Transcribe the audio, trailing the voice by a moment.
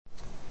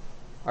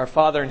Our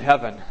Father in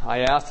heaven, I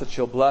ask that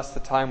you'll bless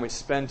the time we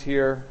spend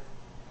here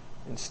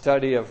in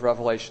study of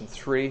Revelation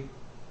 3,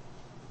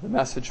 the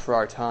message for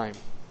our time.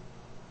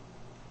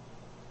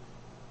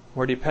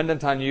 We're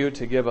dependent on you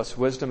to give us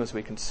wisdom as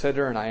we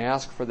consider, and I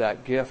ask for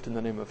that gift in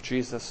the name of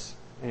Jesus.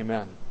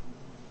 Amen.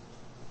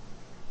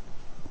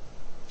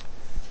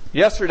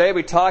 Yesterday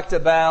we talked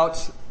about,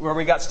 where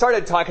we got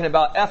started talking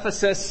about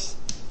Ephesus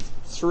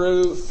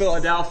through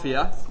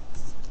Philadelphia.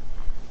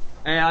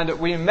 And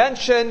we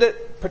mentioned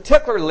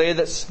particularly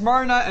that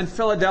Smyrna and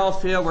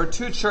Philadelphia were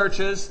two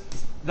churches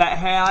that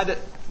had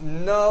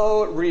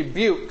no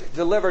rebuke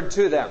delivered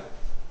to them.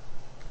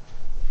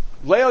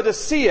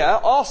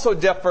 Laodicea also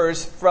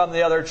differs from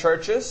the other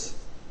churches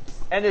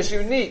and is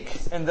unique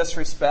in this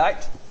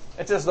respect.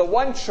 It is the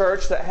one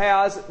church that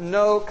has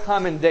no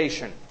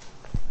commendation.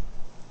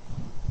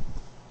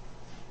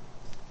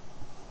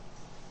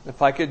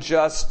 If I could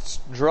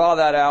just draw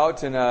that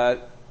out in a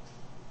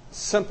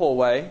simple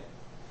way,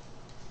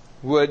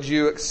 would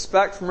you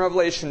expect from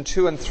Revelation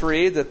 2 and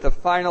 3 that the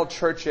final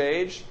church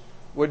age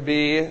would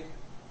be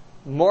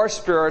more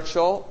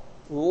spiritual,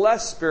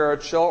 less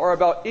spiritual, or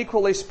about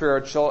equally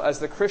spiritual as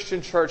the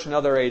Christian church in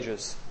other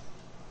ages?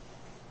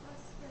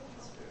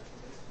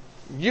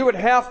 You would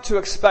have to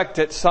expect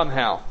it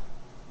somehow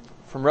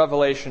from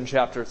Revelation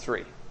chapter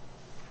 3.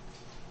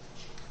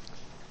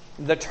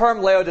 The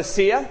term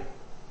Laodicea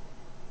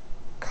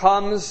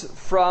comes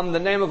from the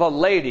name of a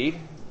lady,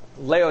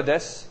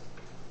 Laodice,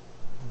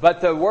 but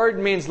the word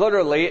means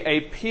literally a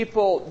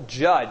people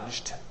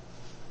judged.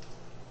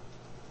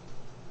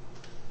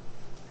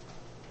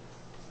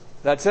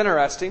 That's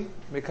interesting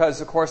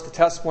because, of course, the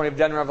testimony of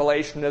den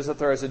Revelation is that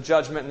there is a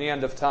judgment in the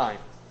end of time.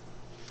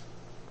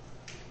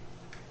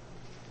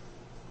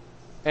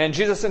 And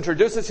Jesus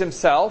introduces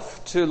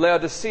himself to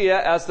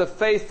Laodicea as the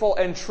faithful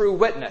and true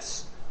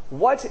witness.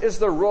 What is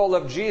the role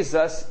of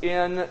Jesus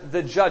in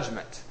the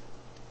judgment?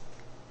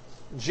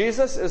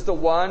 Jesus is the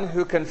one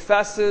who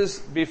confesses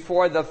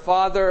before the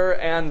Father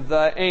and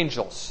the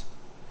angels.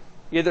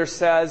 Either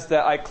says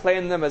that I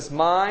claim them as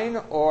mine,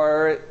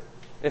 or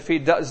if he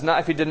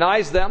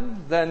denies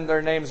them, then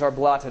their names are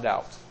blotted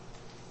out.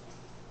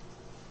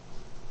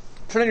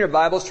 Turn in your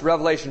Bibles to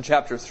Revelation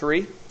chapter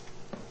 3.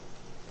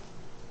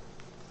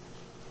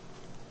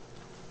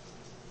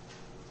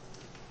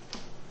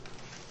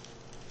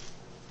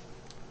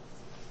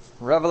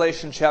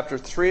 Revelation chapter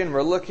 3, and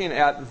we're looking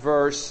at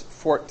verse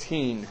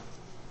 14.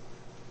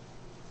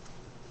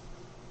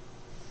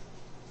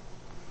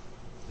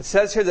 It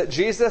says here that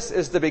Jesus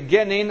is the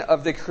beginning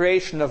of the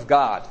creation of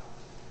God.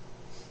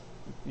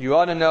 You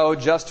ought to know,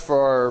 just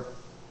for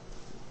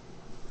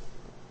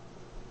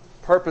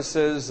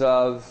purposes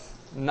of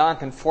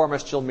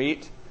nonconformists you'll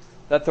meet,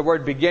 that the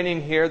word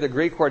beginning here, the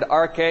Greek word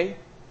arche,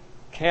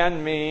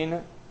 can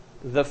mean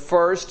the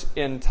first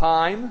in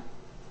time,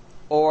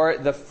 or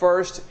the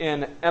first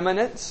in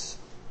eminence,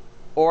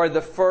 or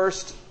the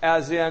first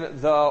as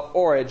in the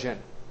origin.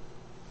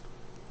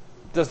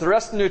 Does the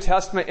rest of the New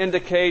Testament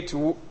indicate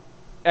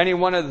any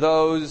one of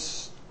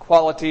those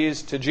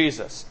qualities to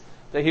Jesus?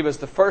 That he was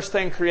the first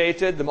thing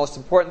created, the most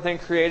important thing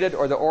created,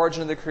 or the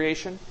origin of the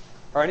creation?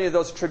 Are any of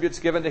those attributes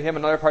given to him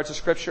in other parts of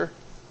Scripture?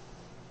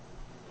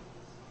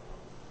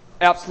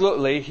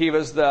 Absolutely. He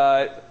was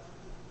the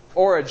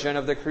origin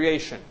of the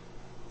creation.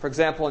 For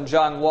example, in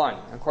John 1.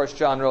 Of course,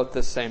 John wrote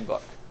this same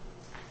book.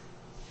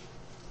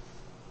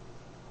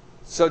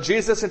 So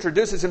Jesus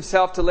introduces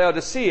himself to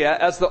Laodicea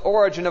as the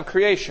origin of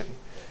creation.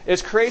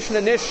 Is creation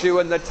an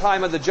issue in the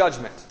time of the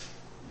judgment?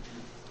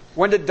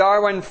 When did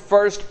Darwin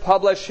first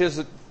publish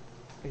his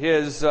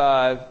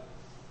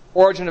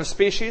Origin of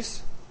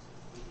Species?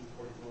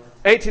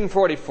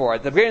 1844.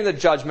 At the beginning of the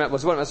judgment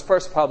was when it was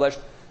first published.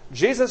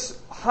 Jesus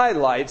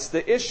highlights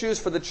the issues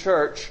for the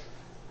church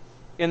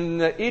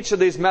in each of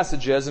these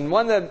messages. And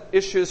one of the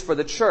issues for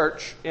the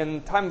church in the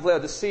time of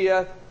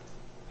Laodicea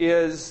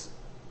is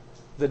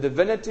the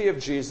divinity of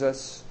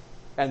Jesus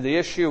and the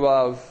issue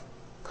of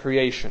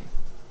creation.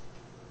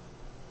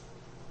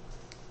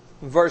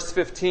 Verse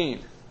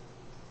 15.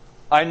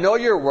 I know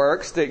your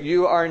works, that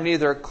you are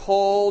neither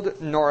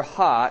cold nor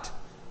hot.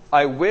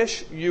 I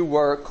wish you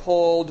were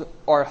cold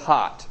or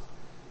hot.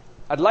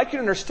 I'd like you to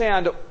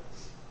understand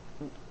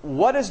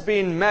what is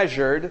being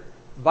measured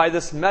by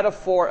this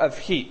metaphor of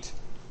heat.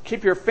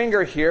 Keep your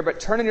finger here, but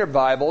turn in your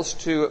Bibles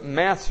to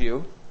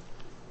Matthew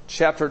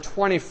chapter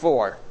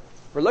 24.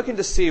 We're looking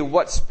to see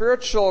what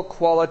spiritual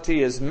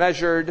quality is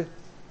measured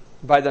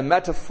by the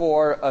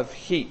metaphor of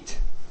heat.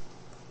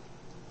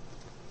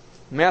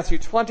 Matthew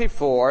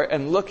 24,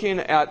 and looking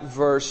at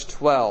verse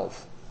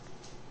 12.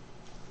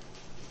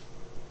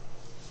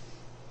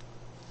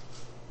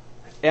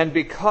 And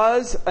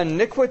because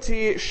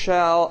iniquity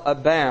shall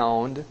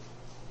abound,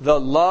 the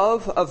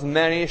love of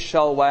many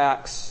shall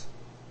wax,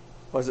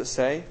 what does it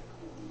say?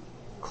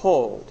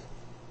 Cold.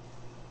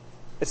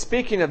 It's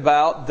speaking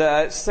about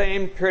the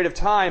same period of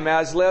time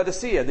as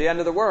Laodicea, the end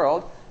of the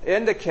world. It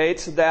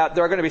indicates that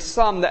there are going to be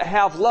some that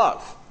have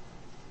love.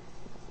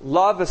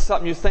 Love is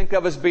something you think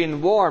of as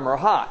being warm or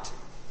hot.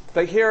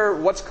 But here,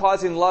 what's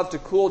causing love to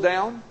cool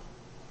down?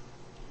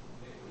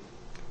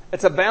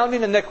 It's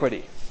abounding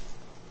iniquity.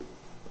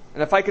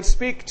 And if I could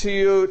speak to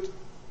you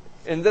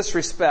in this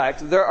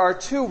respect, there are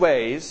two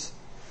ways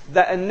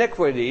that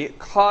iniquity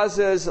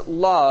causes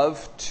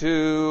love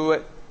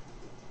to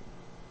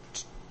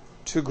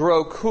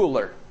grow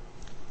cooler.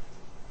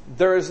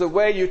 There is the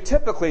way you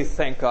typically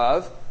think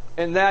of,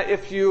 in that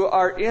if you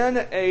are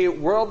in a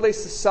worldly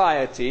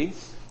society,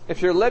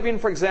 if you're living,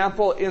 for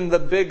example, in the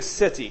big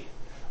city,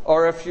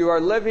 or if you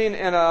are living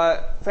in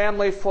a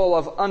family full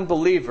of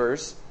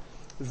unbelievers,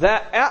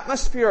 that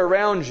atmosphere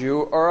around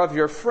you or of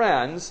your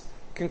friends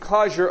can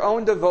cause your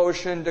own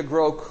devotion to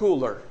grow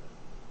cooler.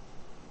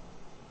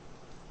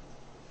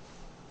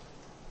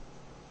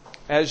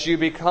 As you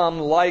become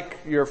like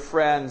your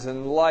friends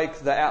and like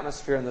the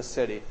atmosphere in the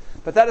city.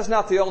 But that is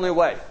not the only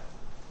way.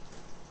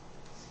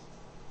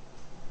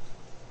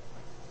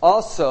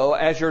 Also,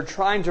 as you're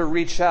trying to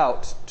reach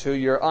out to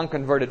your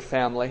unconverted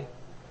family,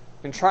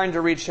 and trying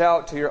to reach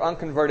out to your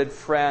unconverted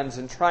friends,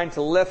 and trying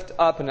to lift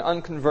up an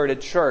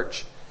unconverted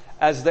church,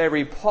 as they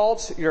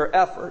repulse your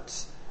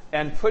efforts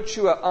and put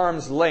you at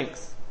arm's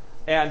length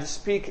and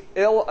speak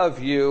ill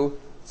of you,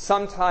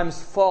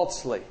 sometimes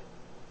falsely,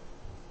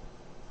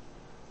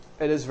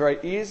 it is very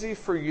easy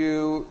for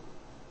you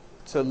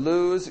to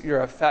lose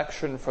your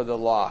affection for the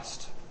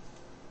lost.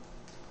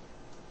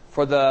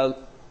 For the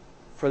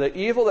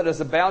evil that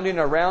is abounding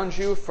around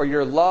you, for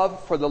your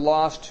love for the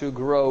lost to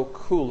grow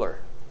cooler.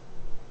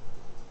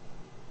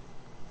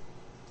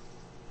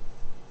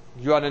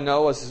 You ought to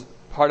know, as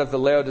part of the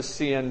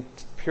Laodicean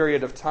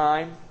period of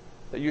time,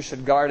 that you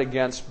should guard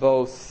against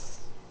both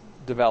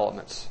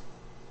developments.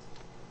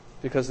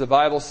 Because the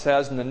Bible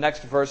says in the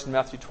next verse in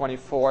Matthew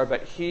 24,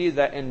 "But he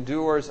that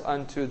endures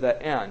unto the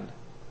end."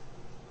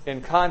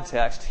 In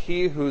context,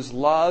 he whose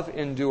love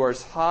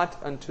endures hot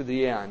unto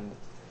the end,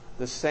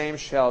 the same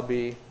shall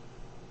be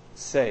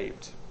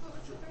saved.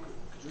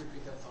 Could you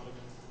repeat that thought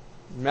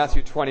again?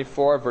 Matthew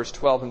 24, verse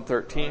 12 and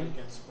 13.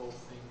 Against both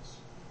things.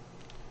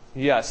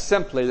 Yes,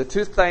 simply, the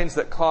two things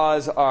that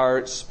cause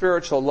our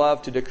spiritual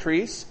love to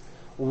decrease,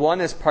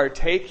 one is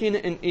partaking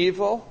in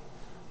evil,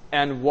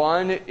 and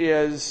one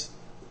is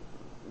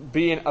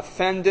being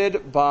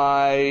offended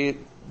by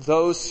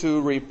those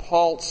who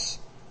repulse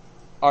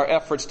our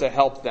efforts to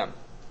help them.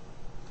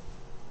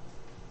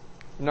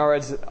 In other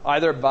words,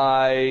 either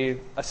by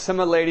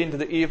assimilating to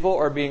the evil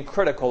or being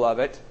critical of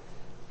it,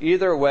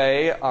 either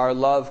way, our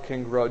love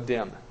can grow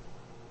dim.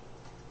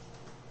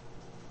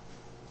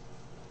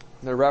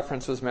 The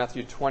reference was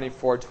Matthew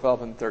 24,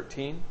 12, and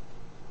 13.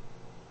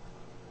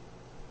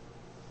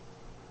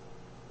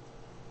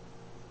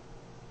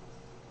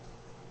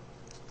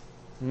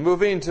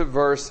 Moving to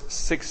verse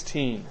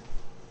 16.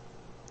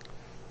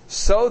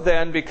 "So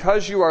then,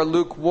 because you are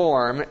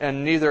lukewarm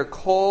and neither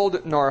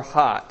cold nor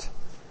hot,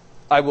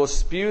 I will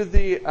spew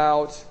thee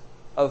out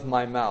of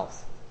my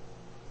mouth."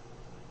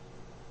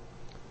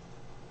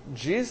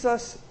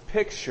 Jesus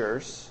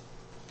pictures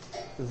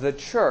the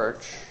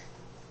church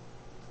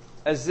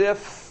as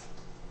if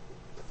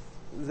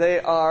they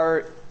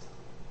are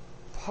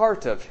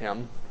part of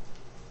Him.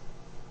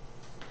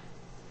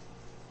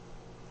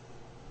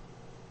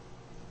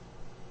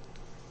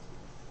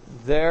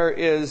 There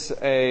is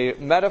a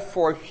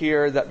metaphor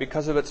here that,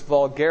 because of its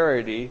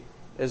vulgarity,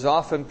 is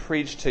often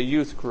preached to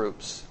youth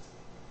groups.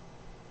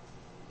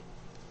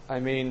 I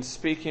mean,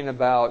 speaking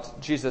about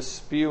Jesus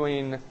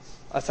spewing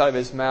us out of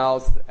His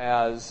mouth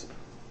as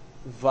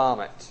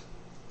vomit.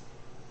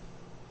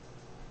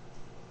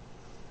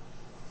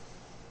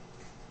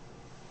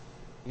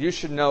 You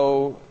should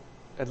know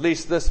at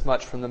least this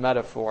much from the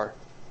metaphor,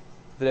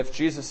 that if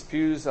Jesus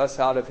spews us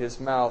out of His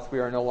mouth, we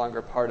are no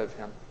longer part of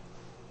Him.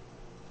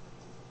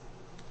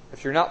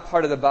 If you're not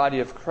part of the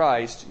body of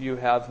Christ, you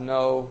have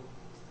no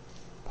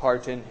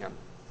part in Him.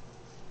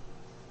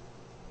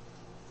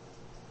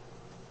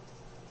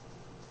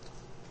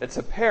 It's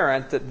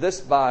apparent that this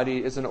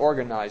body is an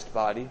organized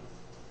body,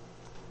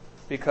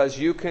 because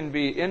you can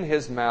be in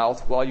His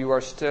mouth while you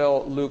are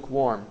still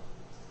lukewarm.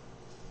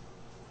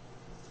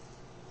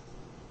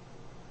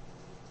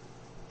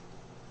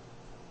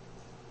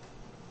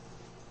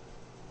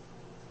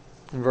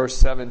 In verse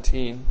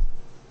 17,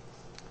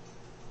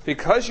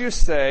 "Because you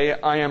say,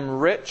 I am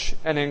rich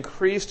and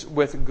increased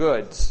with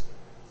goods,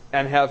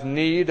 and have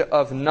need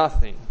of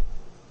nothing,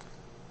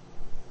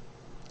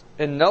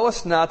 and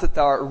knowest not that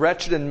thou art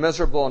wretched and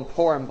miserable and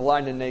poor and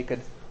blind and naked."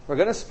 We're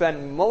going to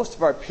spend most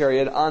of our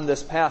period on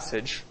this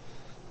passage.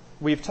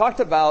 We've talked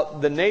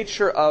about the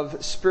nature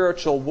of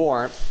spiritual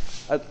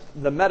warmth,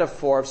 the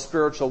metaphor of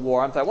spiritual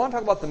warmth. I want to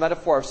talk about the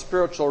metaphor of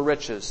spiritual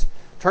riches.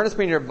 Turn with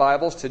me in your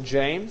Bibles to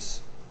James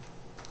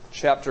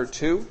chapter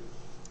 2.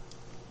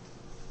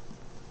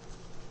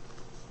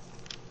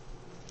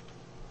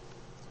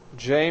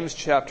 James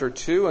chapter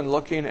 2, and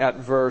looking at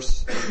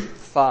verse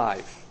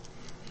 5.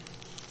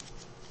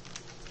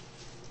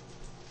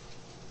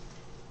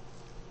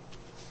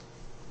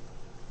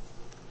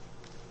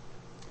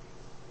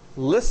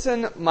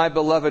 "Listen, my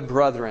beloved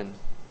brethren,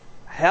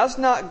 has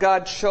not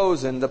God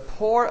chosen the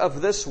poor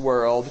of this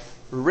world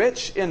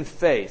rich in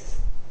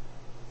faith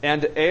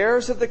and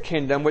heirs of the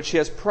kingdom which he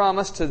has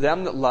promised to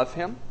them that love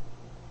him.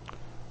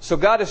 So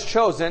God has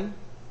chosen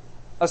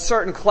a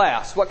certain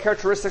class. What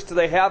characteristics do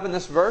they have in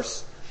this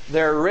verse?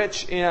 They're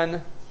rich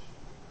in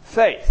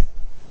faith.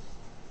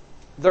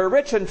 They're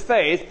rich in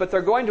faith, but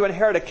they're going to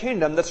inherit a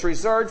kingdom that's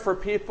reserved for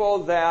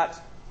people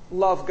that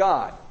love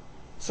God.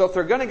 So if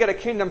they're going to get a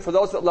kingdom for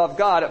those that love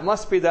God, it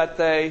must be that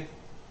they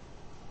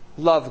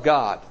love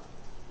God.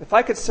 If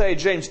I could say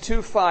James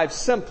 2:5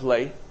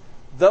 simply,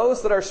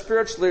 those that are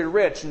spiritually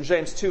rich in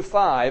James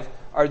 2:5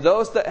 are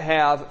those that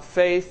have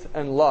faith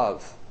and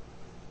love.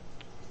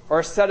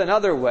 Or said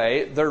another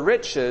way, the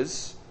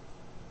riches,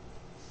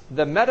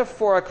 the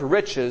metaphoric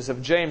riches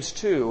of James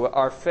 2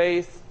 are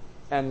faith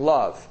and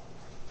love.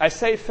 I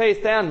say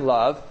faith and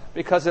love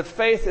because if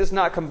faith is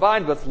not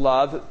combined with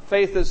love,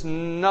 faith is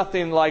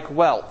nothing like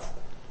wealth.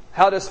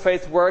 How does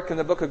faith work in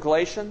the book of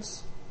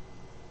Galatians?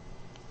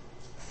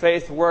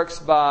 Faith works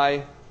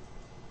by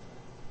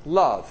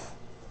love.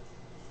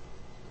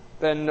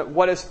 Then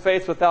what is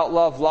faith without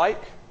love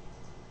like?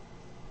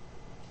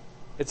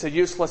 It's a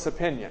useless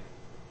opinion.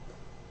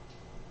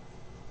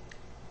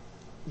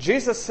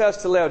 Jesus says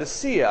to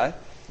Laodicea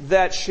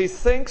that she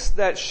thinks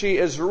that she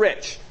is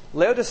rich.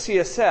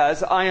 Laodicea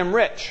says, I am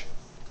rich.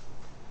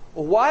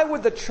 Why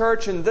would the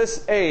church in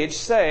this age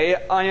say,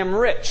 I am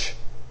rich?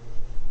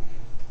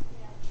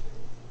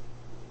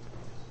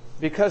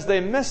 Because they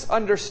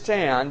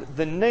misunderstand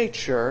the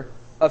nature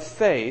of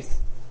faith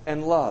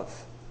and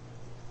love.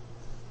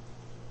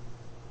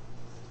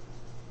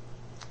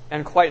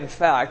 And quite in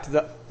fact,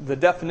 the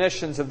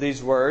definitions of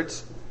these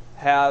words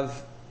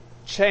have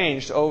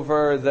changed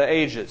over the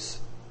ages.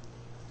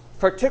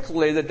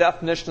 Particularly the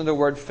definition of the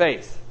word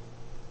faith.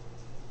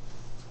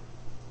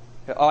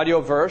 The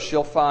audio verse,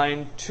 you'll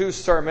find 2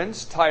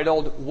 sermons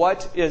titled,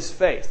 What is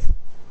Faith?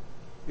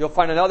 You'll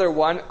find another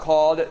one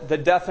called The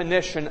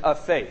Definition of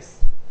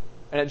Faith.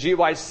 And at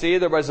SWYC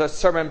there was a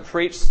sermon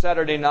preached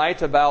Saturday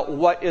night about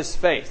what is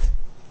faith.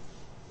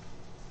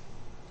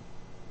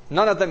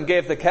 None of them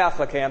gave the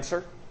Catholic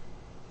answer.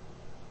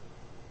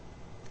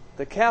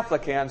 The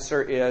Catholic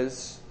answer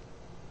is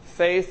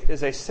faith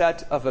is a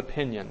set of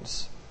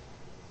opinions.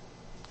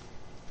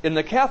 In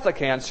the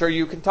Catholic answer,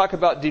 you can talk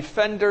about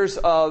defenders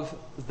of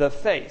the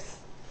faith,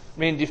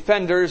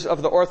 defenders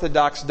of the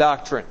Orthodox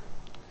doctrine.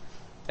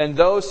 And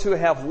those who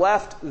have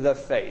left the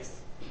faith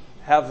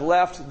have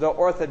left the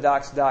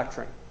Orthodox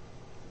doctrine.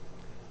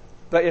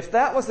 But if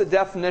that was the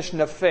definition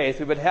of faith,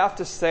 we would have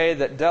to say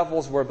that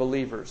devils were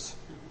believers.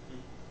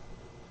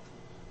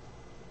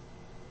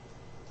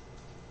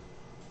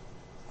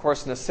 Of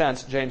course, in a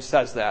sense, James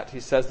says that. He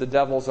says the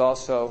devils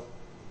also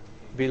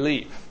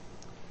believe.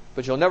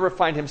 But you'll never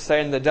find him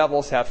saying the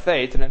devils have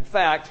faith. And in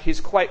fact, he's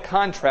quite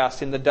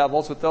contrasting the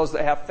devils with those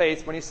that have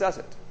faith when he says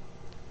it.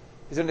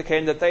 He's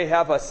indicating that they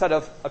have a set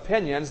of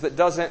opinions that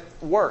doesn't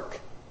work.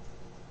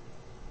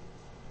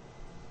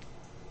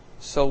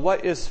 So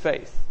what is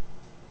faith?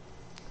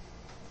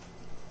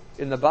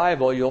 In the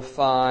Bible, you'll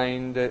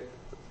find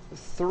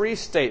 3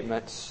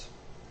 statements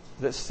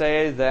that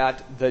say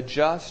that the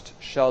just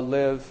shall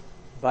live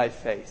by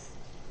faith.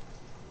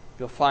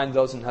 You'll find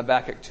those in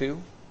Habakkuk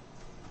 2,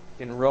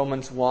 in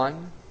Romans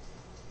 1,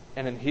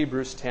 and in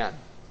Hebrews 10.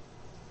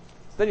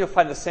 Then you'll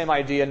find the same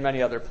idea in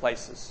many other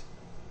places.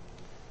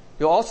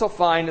 You'll also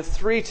find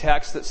 3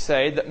 texts that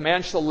say that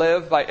man shall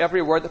live by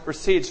every word that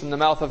proceeds from the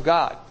mouth of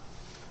God.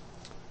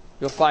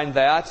 You'll find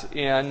that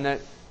in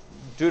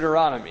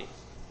Deuteronomy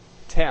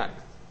 10,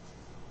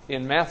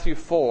 in Matthew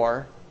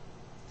 4,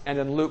 and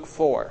in Luke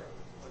 4.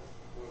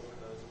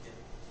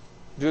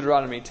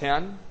 Deuteronomy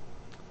 10,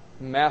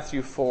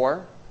 Matthew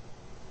 4,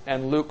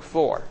 and Luke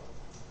 4.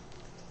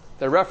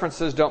 The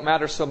references don't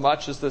matter so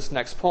much as this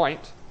next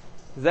point.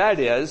 That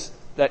is,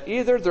 that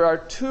either there are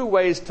 2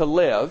 ways to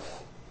live,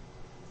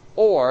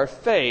 or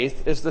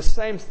faith is the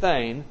same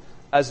thing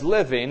as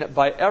living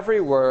by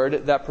every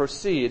word that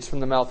proceeds from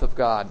the mouth of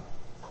God.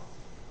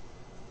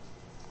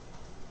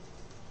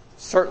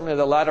 Certainly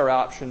the latter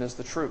option is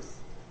the truth.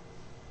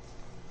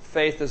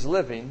 Faith is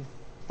living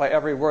by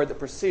every word that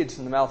proceeds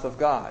from the mouth of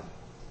God.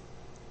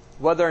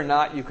 Whether or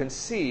not you can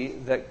see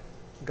that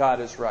God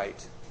is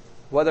right,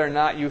 whether or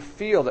not you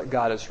feel that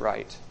God is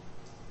right,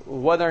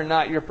 whether or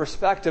not your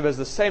perspective is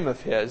the same of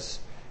His,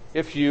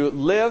 if you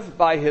live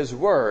by His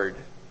Word,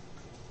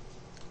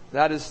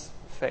 that is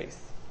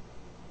faith.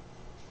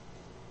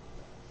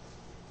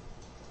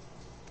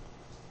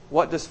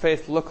 What does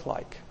faith look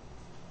like?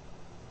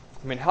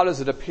 How does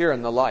it appear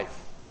in the life?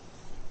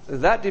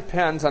 That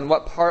depends on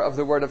what part of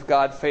the Word of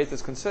God faith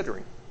is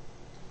considering.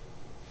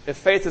 If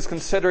faith is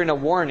considering a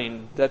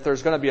warning that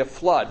there's going to be a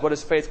flood, what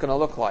is faith going to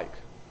look like?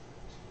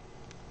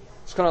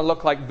 It's going to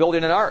look like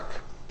building an ark,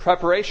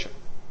 preparation.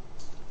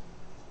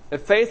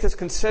 If faith is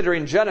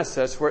considering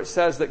Genesis, where it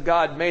says that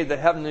God made the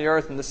heaven, the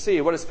earth, and the sea,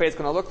 what is faith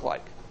going to look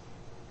like?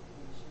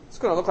 It's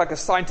going to look like a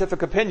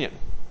scientific opinion.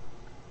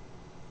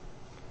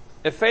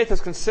 If faith is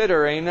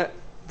considering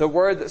the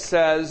word that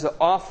says,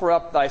 offer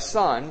up thy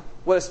son,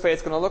 what is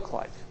faith going to look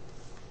like?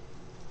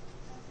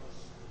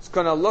 It's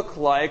going to look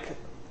like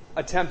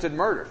attempted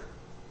murder.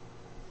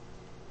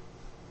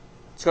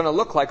 It's going to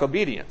look like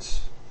obedience.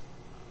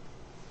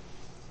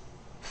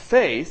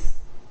 Faith,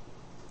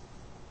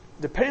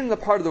 depending on the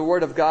part of the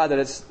Word of God that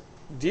it's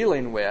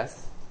dealing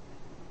with,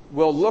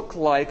 will look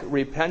like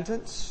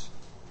repentance,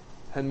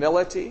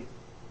 humility,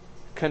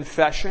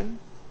 confession,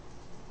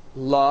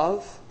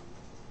 love,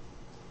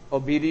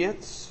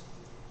 obedience.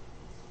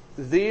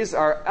 These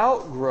are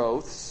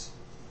outgrowths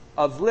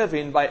of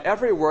living by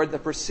every word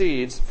that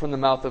proceeds from the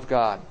mouth of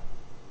God.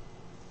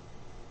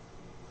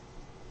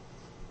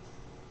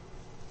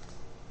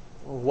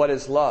 What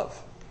is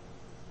love?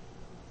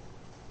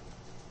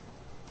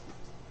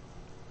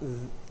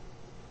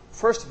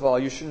 First of all,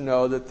 you should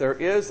know that there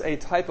is a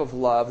type of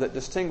love that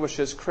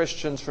distinguishes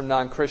Christians from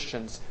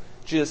non-Christians.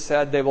 Jesus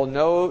said they will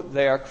know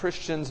they are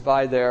Christians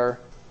by their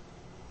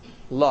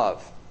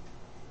love.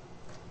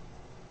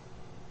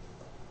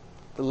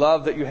 The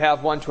love that you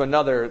have one to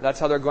another, that's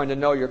how they're going to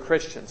know you're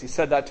Christians. He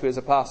said that to his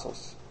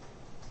apostles.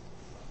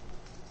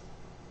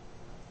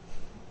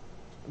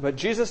 But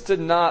Jesus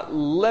did not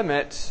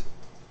limit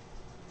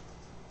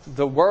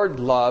the word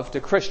love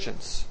to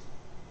Christians.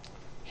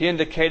 He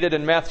indicated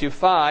in Matthew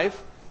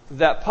 5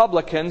 that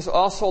publicans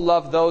also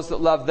love those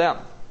that love them.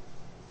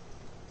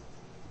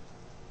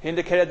 He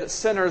indicated that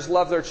sinners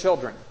love their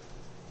children.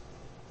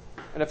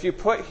 And if you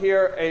put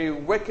here a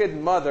wicked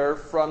mother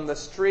from the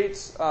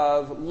streets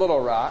of Little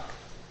Rock,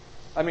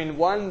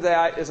 one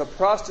that is a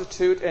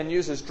prostitute and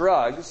uses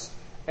drugs,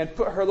 and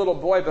put her little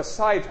boy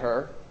beside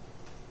her,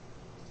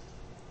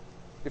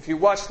 if you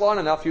watched long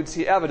enough, you'd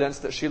see evidence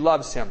that she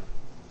loves him.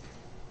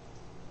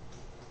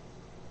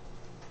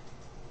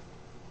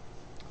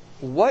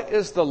 What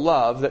is the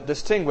love that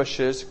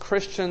distinguishes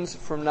Christians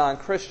from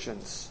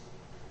non-Christians?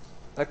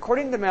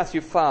 According to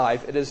Matthew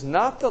 5, it is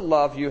not the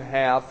love you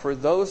have for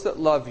those that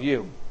love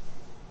you.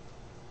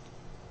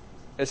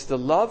 It's the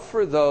love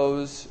for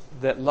those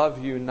that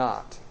love you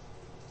not.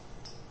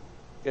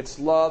 It's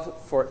love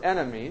for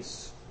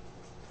enemies.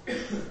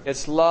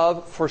 It's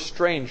love for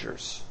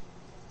strangers.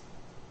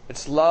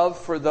 It's love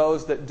for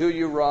those that do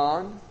you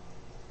wrong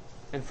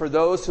and for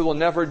those who will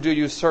never do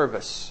you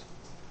service.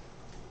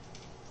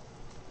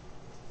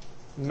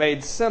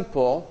 Made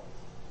simple,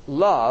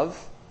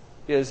 love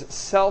is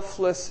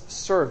selfless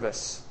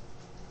service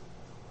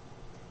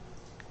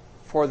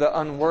for the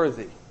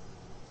unworthy.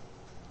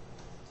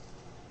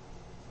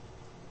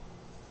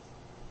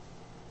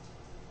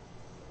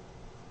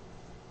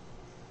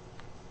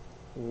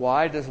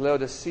 Why does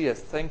Laodicea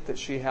think that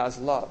she has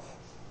love?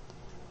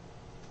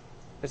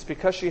 It's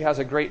because she has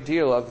a great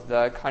deal of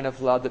the kind of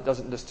love that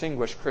doesn't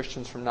distinguish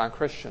Christians from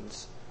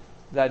non-Christians.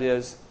 That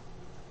is,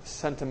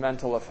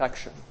 sentimental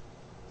affection.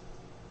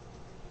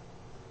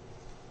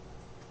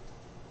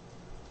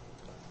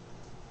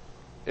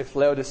 If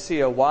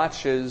Laodicea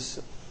watches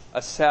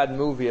a sad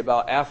movie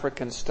about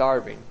Africans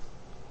starving,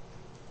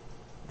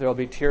 there will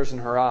be tears in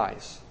her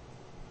eyes.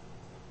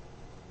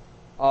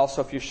 Also,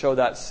 if you show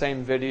that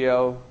same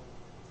video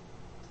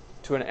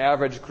to an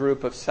average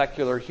group of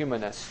secular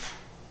humanists,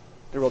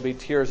 there will be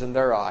tears in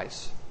their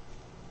eyes.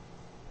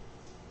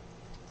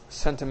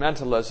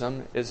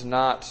 Sentimentalism is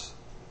not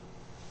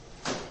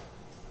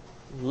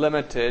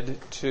limited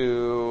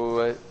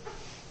to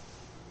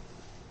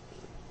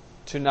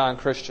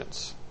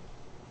non-Christians.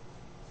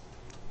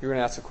 You're going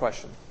to ask a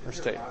question or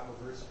state. Is there a Bible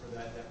verse for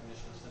that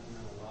definition of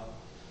sentimental love?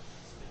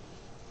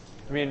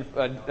 I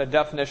mean, a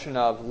definition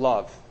of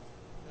love.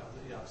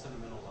 Yeah,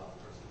 sentimental love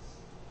versus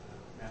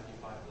Matthew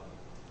 5 love.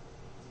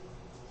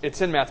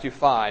 It's in Matthew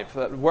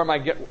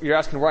 5. You're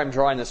asking where I'm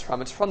drawing this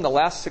from. It's from the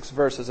last 6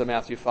 verses of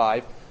Matthew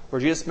 5, where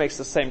Jesus makes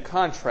the same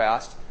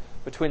contrast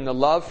between the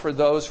love for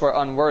those who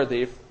are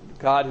unworthy,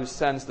 God who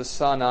sends the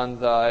Son on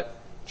the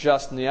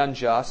just and the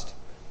unjust,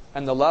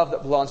 and the love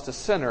that belongs to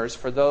sinners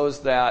for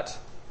those that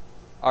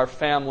are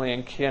family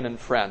and kin and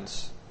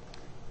friends.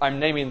 I'm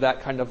naming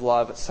that kind of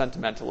love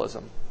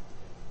sentimentalism.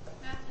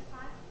 Matthew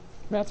 5?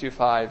 Matthew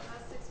 5.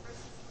 6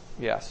 verses?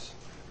 Yes.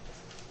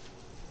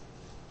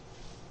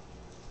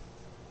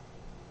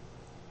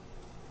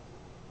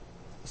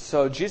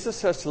 So Jesus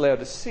says to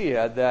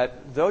Laodicea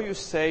that though you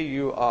say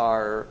you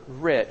are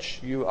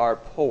rich, you are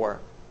poor.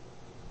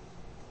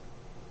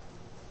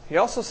 He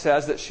also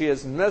says that she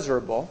is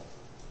miserable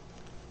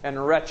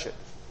and wretched.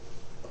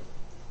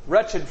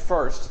 Wretched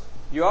first.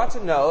 You ought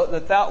to know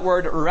that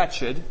word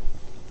wretched,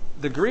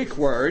 the Greek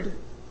word,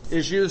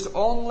 is used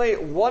only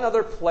one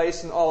other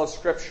place in all of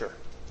Scripture.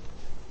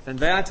 And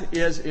that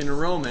is in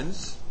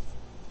Romans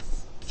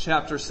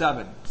chapter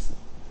 7.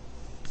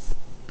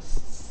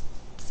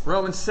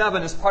 Romans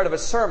 7 is part of a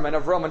sermon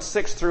of Romans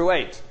 6 through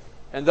 8.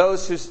 And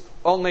those who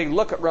only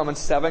look at Romans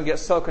 7 get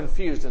so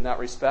confused in that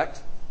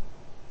respect.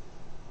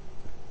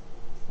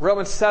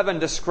 Romans 7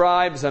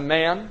 describes a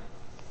man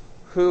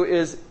who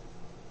is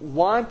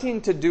wanting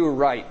to do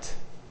right,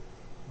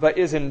 but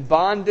is in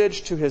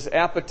bondage to his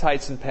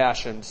appetites and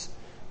passions.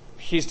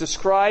 He's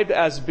described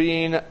as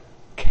being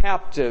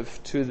captive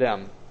to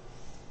them.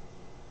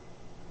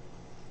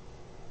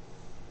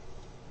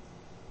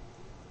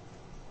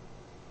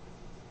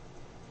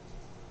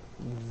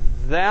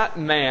 That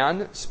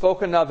man,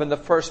 spoken of in the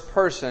first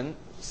person,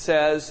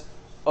 says,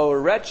 "O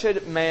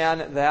wretched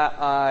man that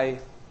I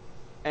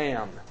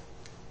am."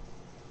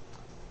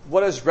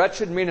 What does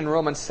wretched mean in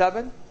Romans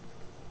 7?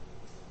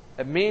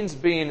 It means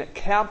being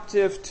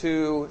captive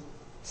to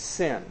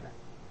sin.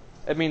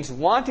 It means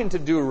wanting to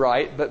do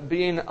right, but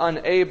being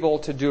unable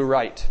to do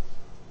right.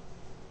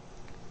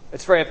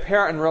 It's very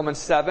apparent in Romans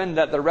 7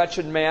 that the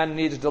wretched man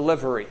needs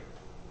deliverance.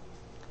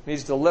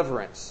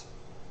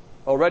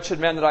 O wretched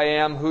man that I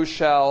am, who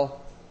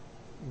shall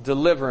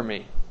deliver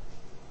me?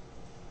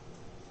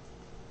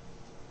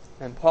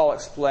 And Paul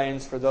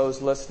explains for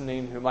those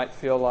listening who might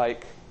feel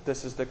like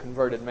this is the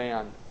converted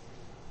man,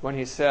 when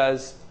he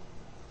says,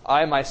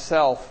 "I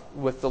myself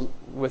with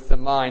the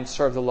mind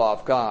serve the law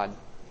of God."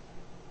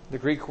 The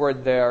Greek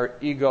word there,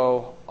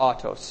 ego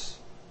autos,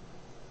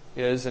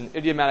 is an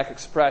idiomatic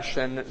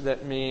expression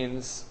that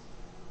means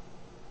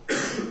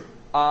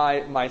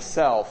I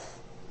myself,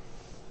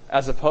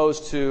 as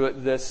opposed to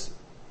this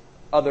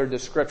other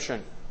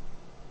description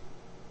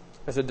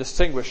as a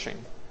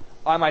distinguishing.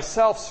 I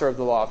myself serve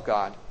the law of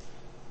God,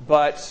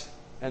 but,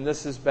 and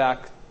this is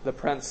back the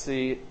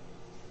parenthesis,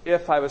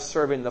 if I was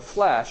serving the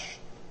flesh,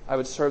 I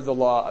would serve the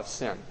law of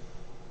sin.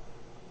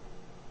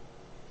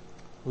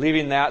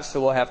 Leaving that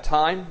so we'll have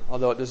time,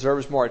 although it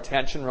deserves more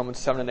attention. Romans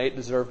 7 and 8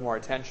 deserve more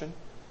attention.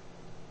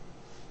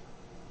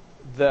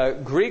 The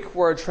Greek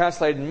word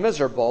translated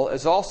miserable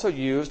is also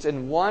used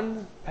in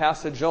one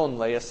passage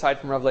only, aside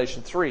from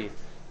Revelation 3.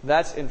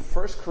 That's in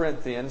 1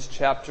 Corinthians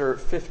chapter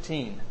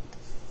 15.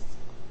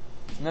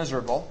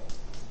 Miserable.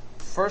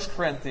 1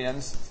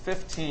 Corinthians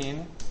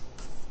 15,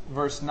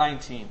 verse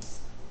 19.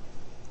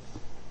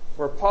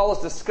 Where Paul is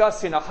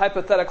discussing a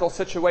hypothetical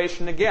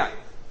situation again.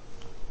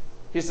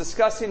 He's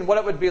discussing what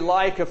it would be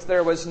like if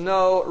there was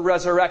no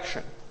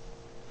resurrection.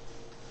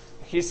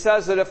 He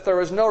says that if there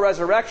was no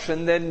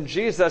resurrection, then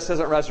Jesus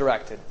isn't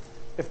resurrected.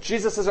 If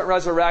Jesus isn't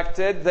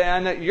resurrected,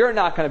 then you're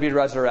not going to be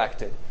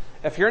resurrected.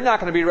 If you're not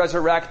going to be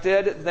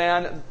resurrected,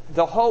 then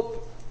the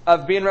hope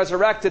of being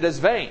resurrected is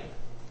vain.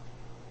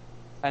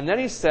 And then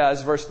he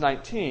says, verse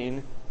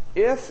 19,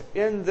 if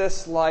in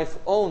this life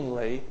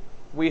only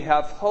we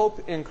have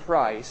hope in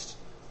Christ,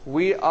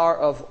 we are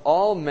of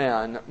all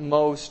men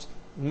most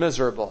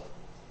miserable.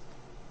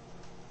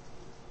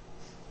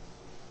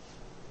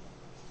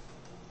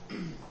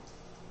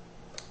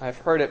 I've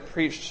heard it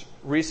preached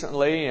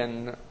recently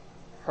and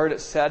heard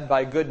it said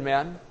by good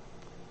men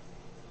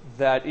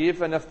that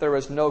even if there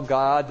was no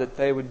God, that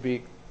they would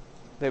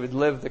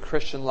live the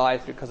Christian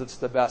life because it's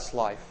the best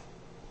life.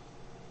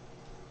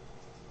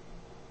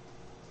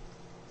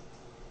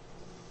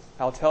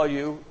 I'll tell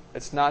you,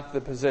 it's not the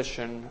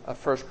position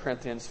of 1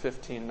 Corinthians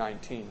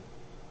 15:19.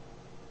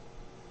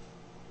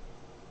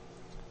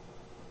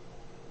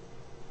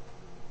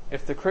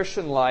 If the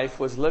Christian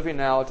life was living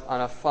out on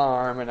a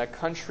farm in a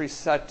country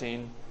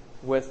setting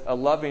with a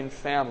loving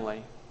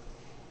family,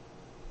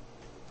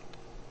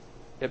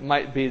 it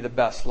might be the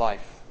best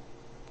life.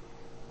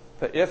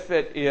 But if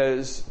it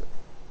is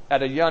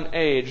at a young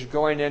age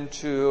going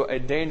into a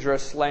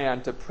dangerous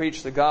land to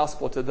preach the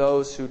gospel to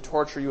those who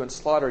torture you and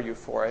slaughter you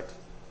for it,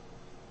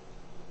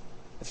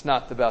 it's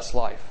not the best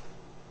life.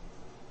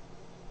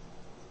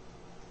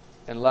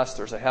 Unless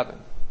there's a heaven.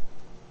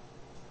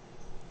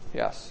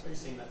 Yes? Are you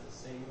saying that's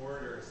the same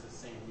word or it's the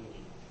same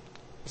meaning?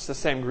 It's the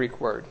same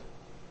Greek word.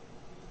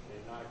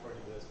 Okay, not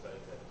according to this, but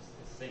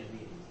it's the same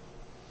meaning.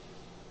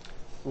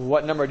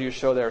 What number do you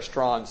show there,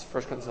 Strong's,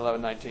 1 Corinthians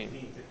 11:19?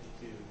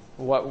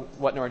 15:52.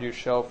 What number do you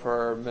show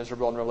for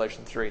miserable in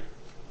Revelation 3?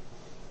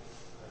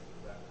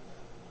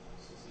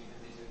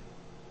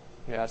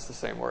 Yeah, it's the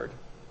same word.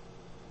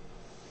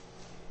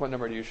 What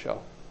number do you show?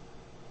 It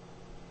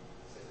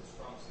says it's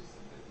from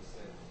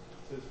 1656.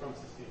 So it's from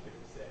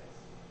 1656.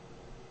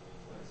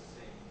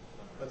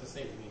 That's the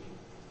same meaning.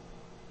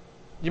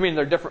 You mean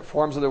they're different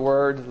forms of the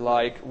word,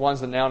 like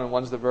one's the noun and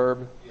one's the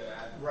verb? Yeah,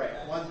 Right.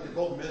 One's they're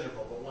both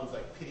miserable, but one's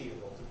like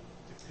pitiable to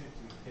be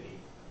pitied.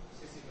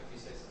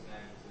 1656 is an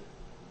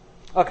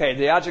adjective. Okay,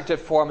 the adjective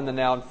form and the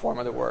noun form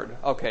of the word.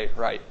 Okay,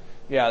 right.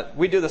 Yeah,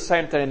 we do the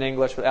same thing in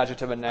English with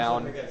adjective and I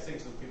noun. think that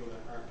sinks some people that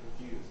aren't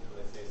confused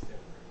when they say it's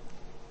different.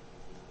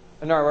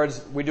 In other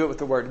words, we do it with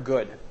the word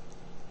good.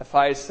 If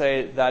I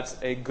say that's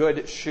a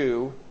good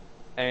shoe,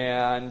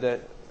 and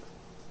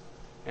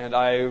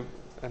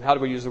how do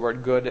we use the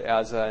word good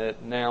as a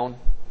noun?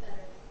 Better.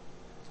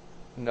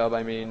 No, but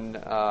I mean,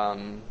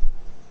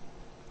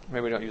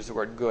 maybe we don't use the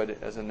word good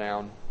as a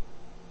noun.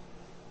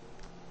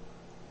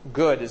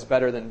 Good is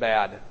better than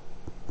bad.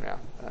 Yeah,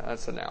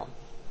 that's a noun.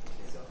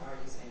 So how are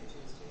you saying to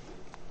choose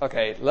to?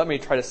 Okay, let me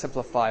try to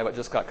simplify what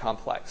just got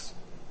complex.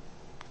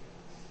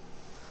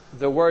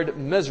 The word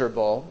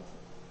miserable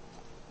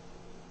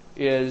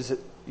is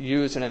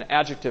used in an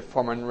adjective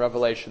form in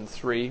Revelation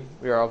 3.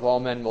 We are of all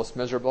men most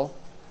miserable.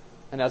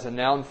 And as a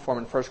noun form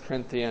in 1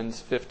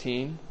 Corinthians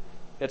 15,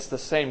 it's the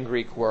same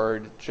Greek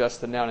word, just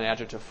the noun and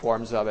adjective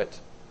forms of it.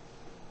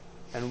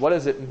 And what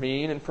does it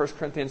mean in 1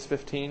 Corinthians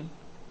 15?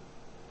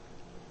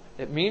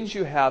 It means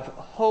you have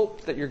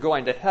hope that you're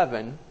going to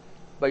heaven,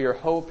 but your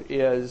hope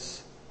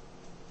is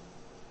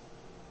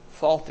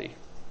faulty.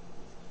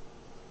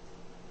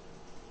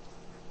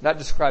 That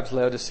describes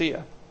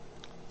Laodicea.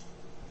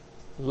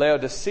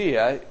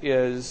 Laodicea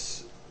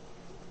is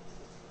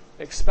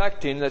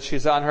expecting that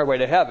she's on her way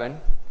to heaven,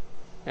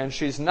 and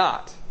she's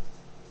not.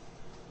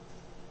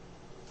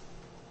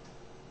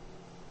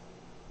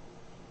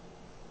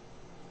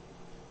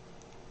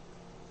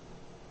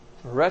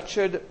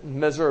 Wretched,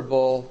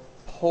 miserable,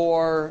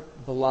 poor,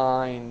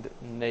 blind,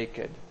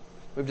 naked.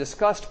 We've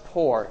discussed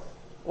poor.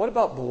 What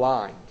about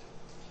blind?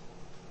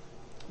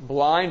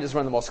 Blind is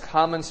one of the most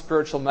common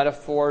spiritual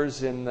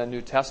metaphors in the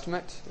New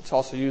Testament. It's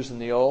also used in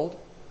the Old.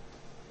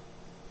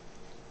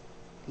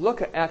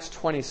 Look at Acts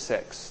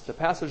 26, the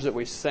passage that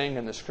we sing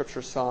in the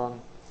scripture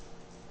song.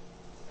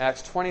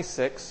 Acts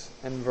 26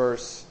 and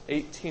verse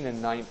 18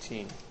 and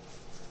 19.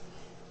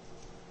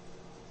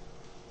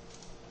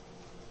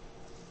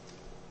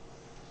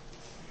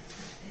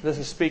 This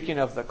is speaking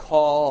of the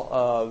call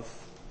of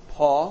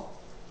Paul.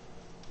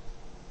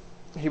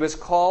 He was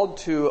called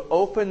to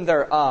open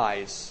their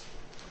eyes,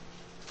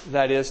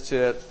 that is,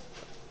 to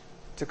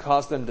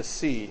cause them to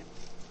see,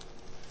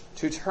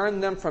 to turn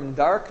them from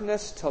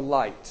darkness to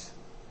light.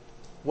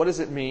 What does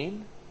it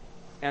mean?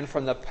 And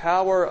from the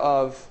power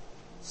of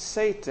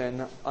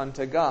Satan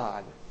unto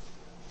God,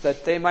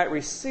 that they might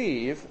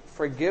receive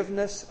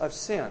forgiveness of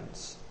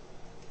sins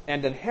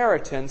and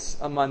inheritance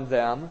among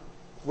them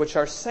which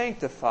are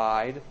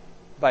sanctified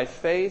by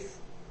faith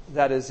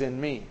that is in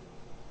me.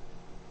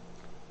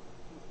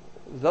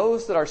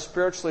 Those that are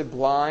spiritually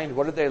blind,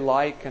 what are they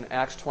like in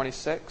Acts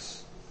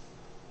 26?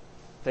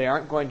 They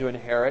aren't going to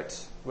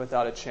inherit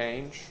without a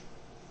change.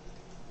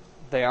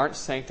 They aren't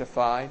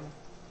sanctified.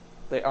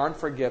 They aren't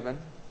forgiven.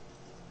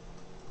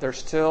 They're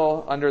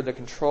still under the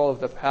control of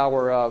the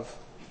power of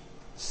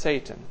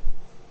Satan.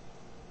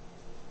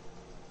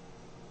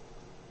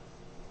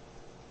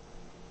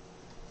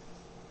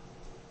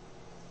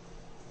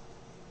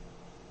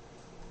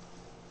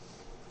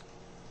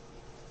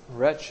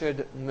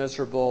 Wretched,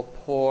 miserable,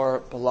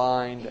 poor,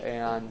 blind,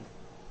 and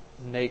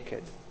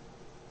naked.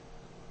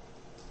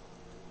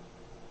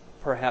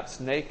 Perhaps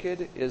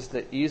naked is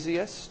the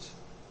easiest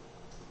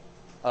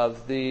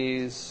of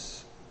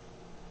these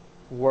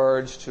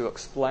words to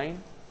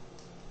explain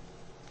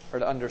or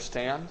to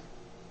understand.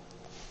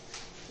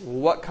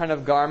 What kind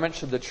of garment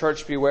should the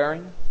church be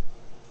wearing?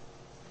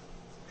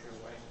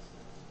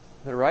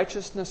 The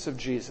righteousness of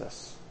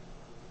Jesus.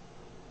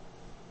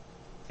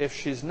 If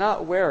she's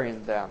not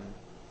wearing them,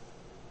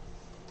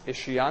 is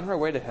she on her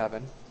way to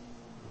heaven?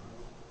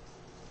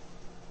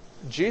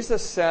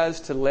 Jesus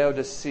says to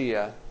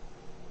Laodicea,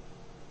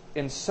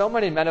 in so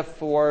many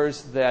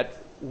metaphors that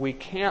we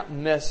can't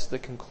miss the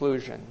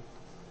conclusion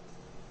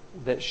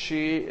that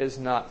she is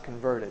not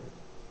converted.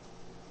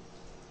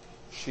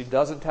 She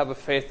doesn't have a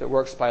faith that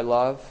works by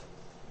love.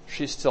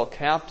 She's still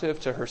captive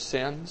to her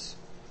sins.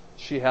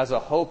 She has a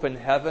hope in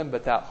heaven,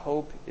 but that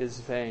hope is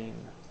vain.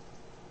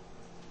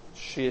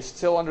 She is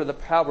still under the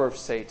power of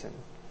Satan.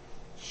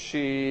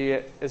 She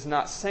is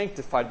not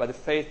sanctified by the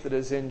faith that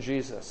is in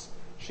Jesus.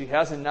 She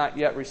hasn't not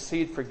yet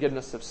received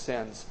forgiveness of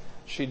sins.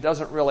 She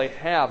doesn't really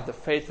have the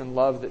faith and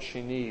love that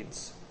she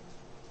needs.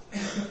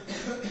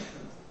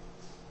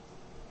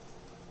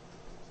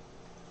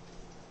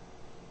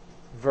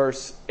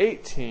 Verse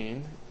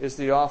 18 is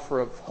the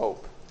offer of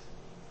hope.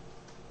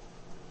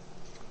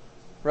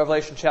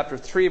 Revelation chapter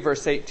 3,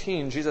 verse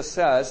 18, Jesus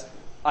says,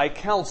 I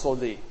counsel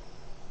thee.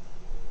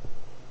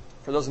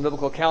 For those in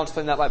biblical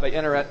counseling, that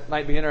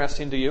might be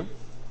interesting to you.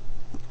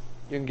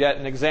 You can get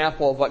an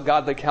example of what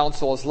godly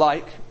counsel is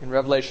like in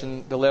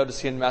Revelation, the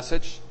Laodicean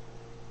message.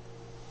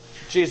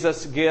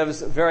 Jesus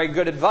gives very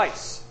good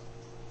advice.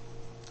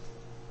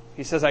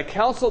 He says, I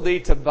counsel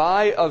thee to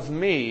buy of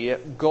me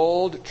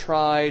gold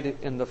tried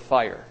in the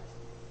fire.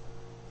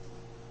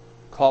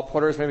 Call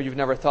porters, maybe you've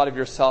never thought of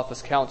yourself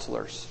as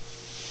counselors.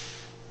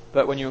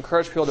 But when you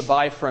encourage people to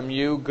buy from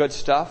you good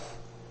stuff,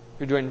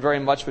 you're doing very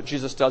much what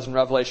Jesus does in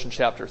Revelation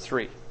chapter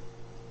 3.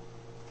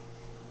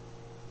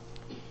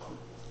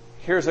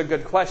 Here's a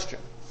good question.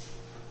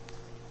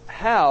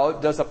 How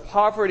does a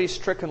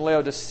poverty-stricken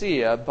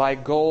Laodicea buy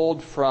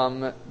gold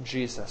from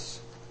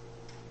Jesus?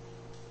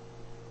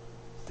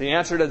 The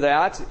answer to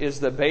that is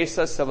the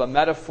basis of a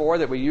metaphor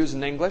that we use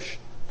in English.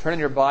 Turn in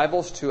your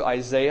Bibles to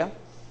Isaiah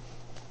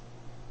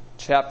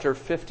chapter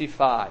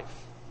 55.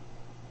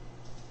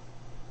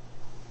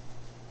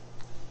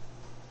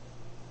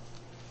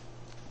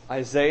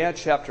 Isaiah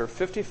chapter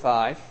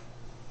 55,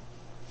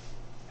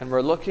 and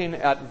we're looking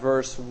at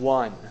verse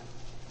 1.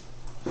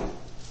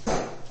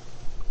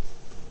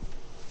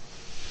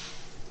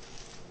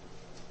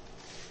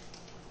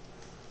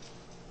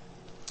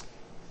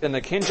 In the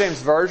King James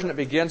Version, it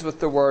begins with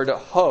the word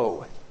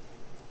ho,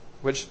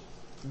 which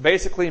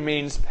basically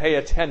means pay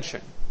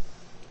attention.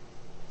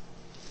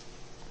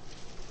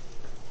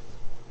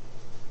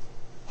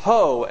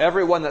 Ho,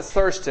 everyone that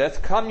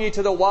thirsteth, come ye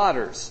to the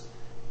waters.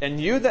 And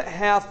you that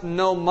hath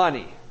no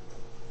money,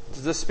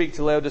 does this speak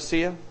to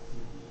Laodicea?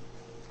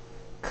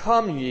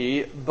 Come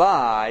ye,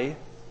 buy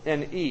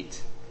and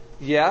eat.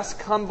 Yes,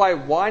 come buy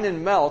wine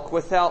and milk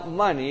without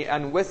money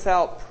and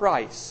without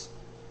price.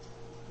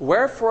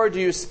 Wherefore do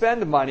you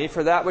spend money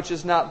for that which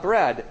is not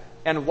bread?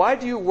 And why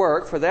do you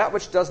work for that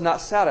which does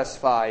not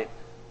satisfy?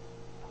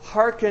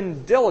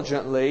 Hearken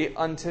diligently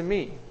unto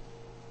me.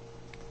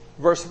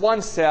 Verse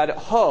 1 said,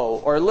 Ho,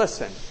 or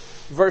listen.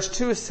 Verse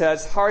 2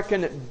 says,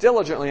 Hearken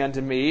diligently unto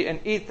me, and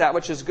eat that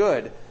which is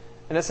good.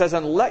 And it says,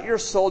 And let your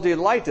soul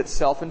delight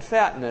itself in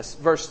fatness.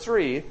 Verse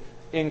 3,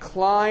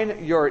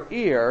 Incline your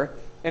ear,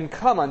 and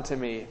come unto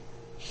me.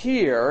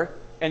 Hear,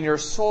 and your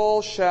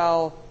soul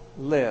shall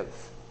live.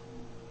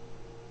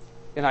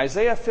 In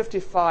Isaiah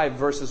 55,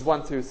 verses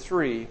 1 through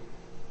 3,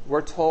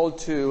 we're told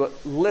to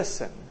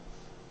listen.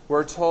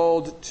 We're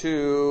told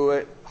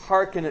to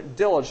hearken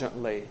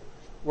diligently.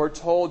 We're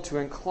told to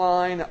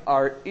incline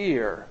our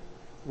ear.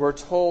 We're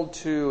told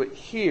to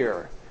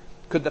hear.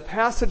 Could the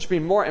passage be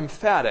more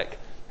emphatic?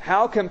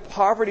 How can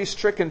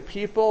poverty-stricken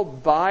people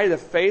buy the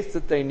faith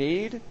that they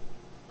need?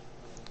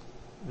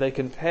 They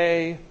can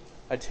pay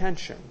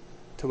attention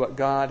to what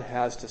God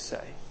has to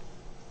say.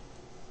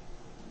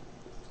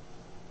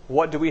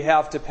 What do we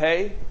have to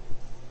pay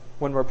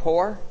when we're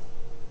poor?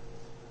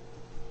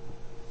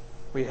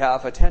 We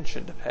have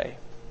attention to pay.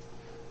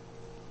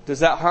 Does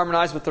that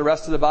harmonize with the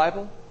rest of the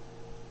Bible?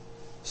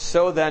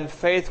 So then,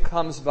 faith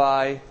comes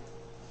by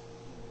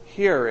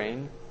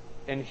hearing,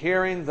 and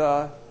hearing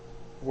the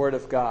Word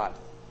of God.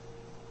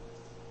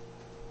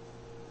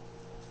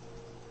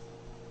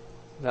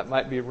 That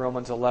might be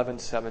Romans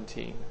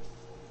 11:17.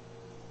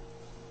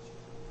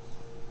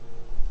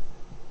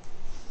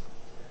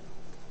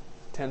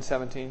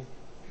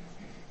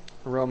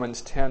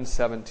 Romans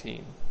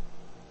 10:17.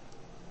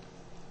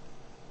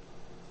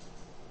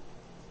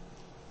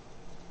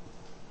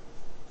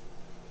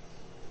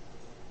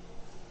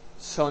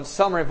 So in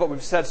summary of what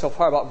we've said so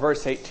far about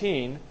verse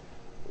 18,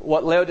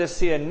 what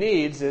Laodicea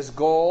needs is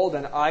gold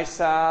and eye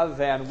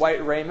salve and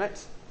white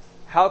raiment.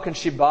 How can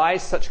she buy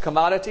such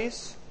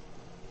commodities?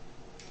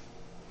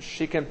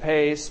 She can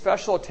pay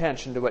special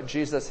attention to what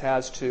Jesus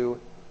has to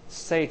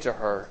say to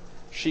her.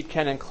 She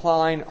can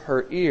incline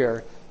her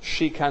ear.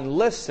 She can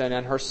listen,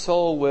 and her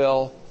soul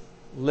will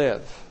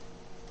live.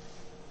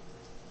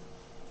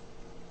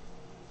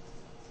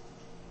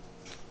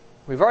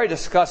 We've already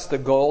discussed the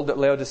gold that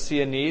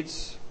Laodicea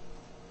needs.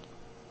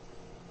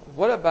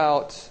 What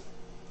about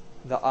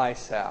the eye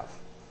salve?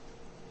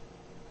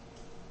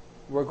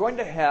 We're going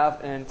to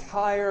have an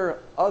entire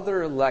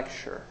other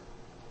lecture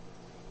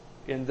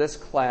in this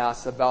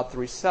class about the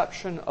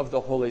reception of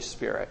the Holy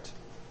Spirit.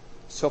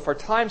 So for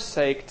time's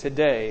sake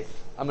today,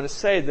 I'm going to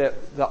say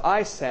that the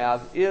eye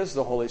salve is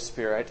the Holy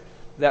Spirit,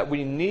 that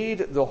we need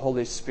the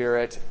Holy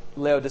Spirit.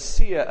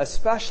 Laodicea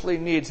especially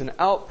needs an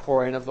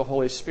outpouring of the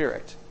Holy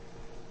Spirit.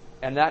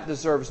 And that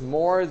deserves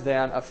more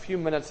than a few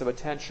minutes of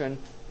attention.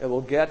 It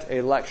will get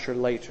a lecture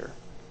later.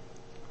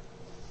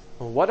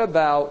 What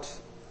about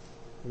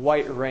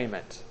white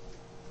raiment?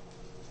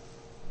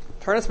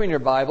 Turn with me in your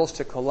Bibles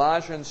to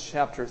Colossians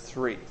chapter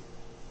 3.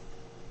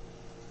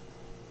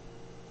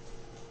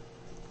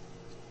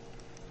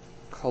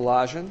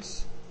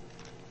 Colossians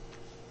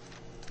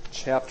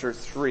chapter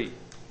 3.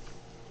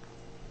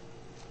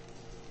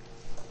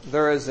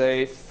 There is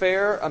a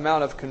fair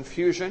amount of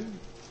confusion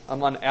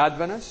among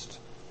Adventists,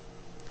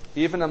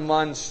 even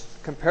among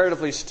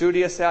comparatively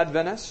studious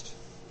Adventists,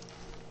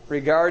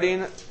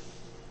 regarding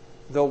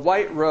the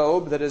white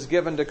robe that is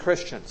given to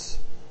Christians.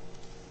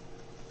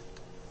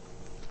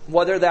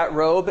 Whether that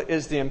robe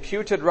is the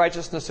imputed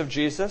righteousness of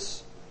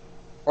Jesus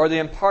or the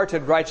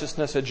imparted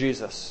righteousness of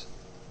Jesus.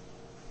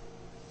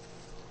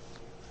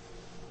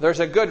 There's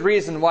a good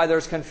reason why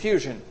there's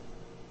confusion.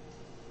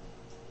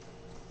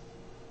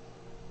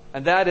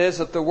 And that is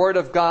that the Word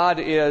of God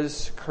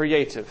is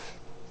creative.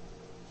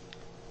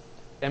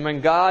 And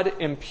when God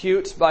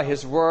imputes by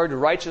His Word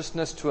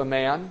righteousness to a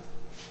man,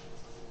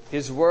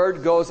 His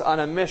Word goes on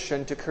a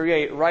mission to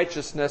create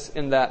righteousness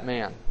in that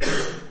man.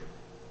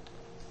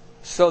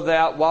 So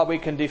that while we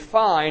can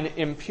define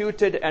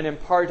imputed and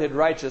imparted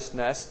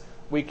righteousness,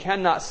 we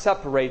cannot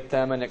separate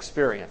them in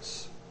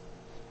experience.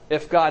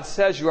 If God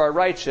says you are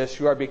righteous,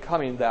 you are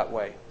becoming that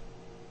way.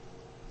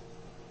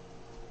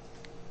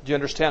 Do you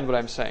understand what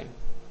I'm saying?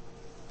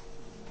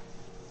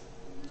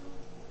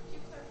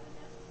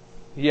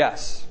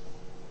 Yes.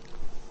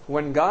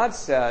 When God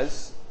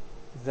says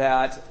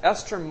that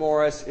Esther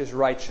Morris is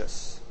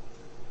righteous,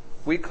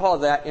 we call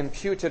that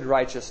imputed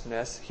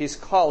righteousness. He's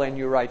calling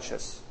you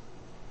righteous.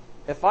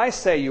 If I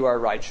say you are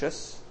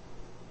righteous,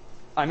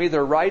 I'm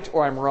either right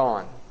or I'm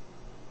wrong.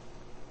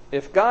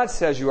 If God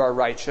says you are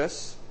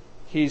righteous,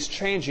 He's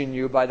changing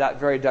you by that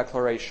very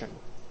declaration.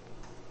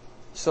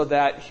 So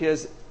that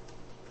His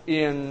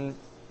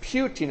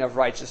imputing of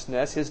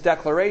righteousness, His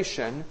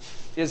declaration,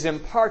 is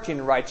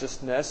imparting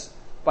righteousness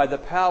by the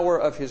power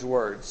of His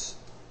words.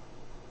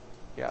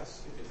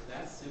 Yes? If it's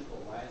that simple,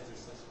 why is there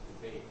such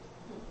a debate?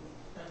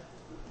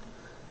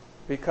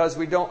 Because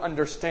we don't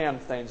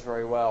understand things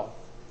very well.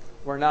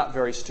 We're not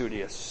very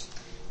studious.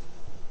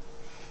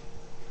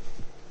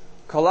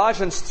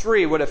 Colossians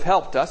 3 would have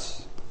helped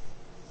us.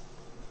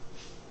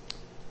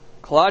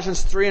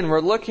 Colossians 3, and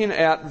we're looking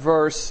at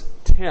verse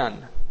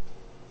 10.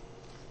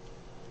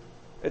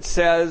 It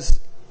says,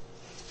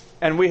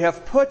 "And we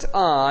have put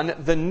on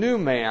the new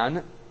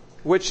man,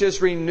 which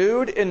is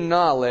renewed in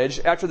knowledge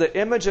after the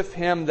image of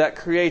him that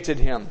created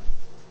him."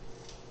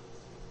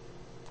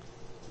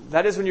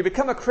 That is, when you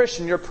become a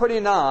Christian, you're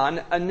putting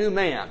on a new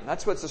man.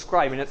 That's what it's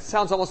describing. It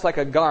sounds almost like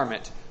a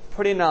garment,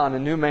 putting on a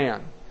new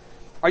man.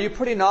 Are you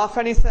putting off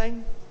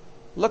anything?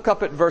 Look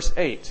up at verse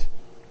 8.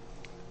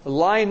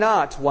 "Lie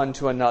not one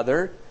to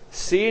another,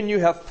 seeing you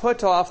have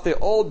put off the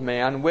old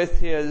man with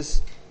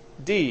his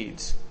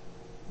deeds."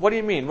 What do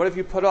you mean? What have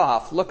you put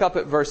off? Look up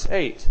at verse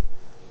 8.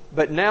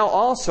 "But now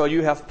also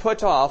you have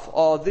put off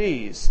all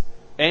these: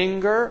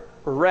 anger,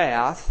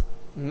 wrath,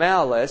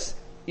 malice,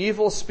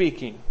 evil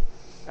speaking."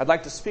 I'd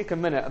like to speak a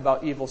minute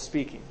about evil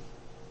speaking.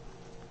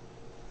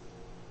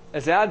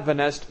 As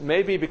Adventists,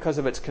 maybe because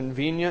of its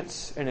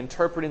convenience in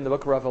interpreting the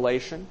book of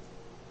Revelation,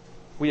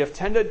 we have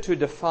tended to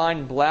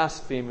define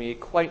blasphemy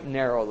quite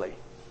narrowly,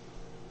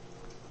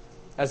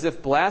 as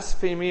if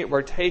blasphemy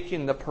were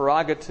taking the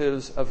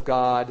prerogatives of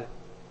God,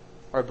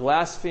 or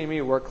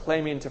blasphemy were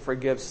claiming to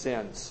forgive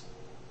sins.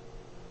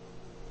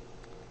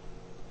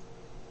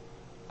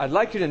 I'd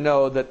like you to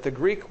know that the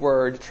Greek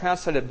word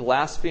translated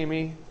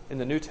blasphemy in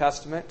the New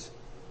Testament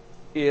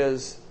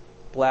is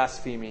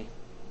blasphemy.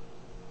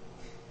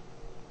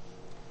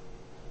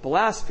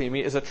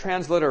 Blasphemy is a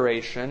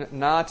transliteration,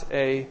 not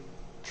a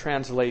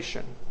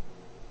translation.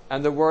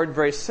 And the word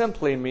very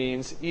simply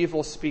means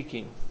evil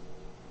speaking.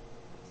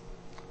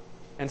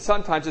 And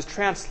sometimes it's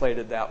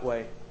translated that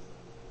way.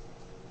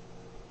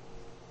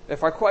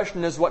 If our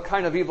question is, what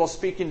kind of evil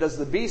speaking does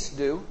the beast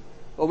do?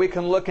 Well, we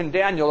can look in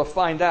Daniel to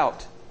find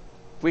out.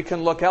 We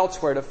can look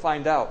elsewhere to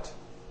find out.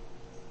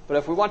 But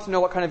if we want to know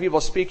what kind of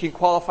evil speaking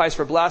qualifies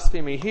for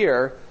blasphemy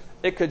here,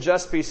 it could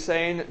just be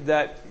saying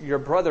that your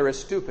brother is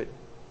stupid.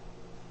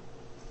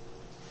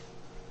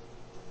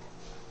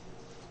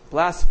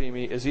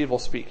 Blasphemy is evil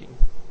speaking.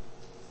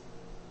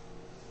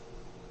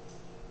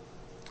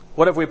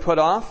 What have we put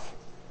off?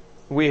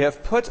 We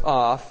have put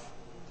off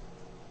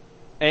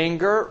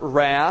anger,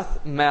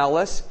 wrath,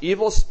 malice,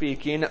 evil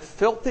speaking,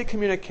 filthy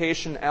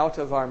communication out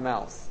of our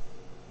mouth.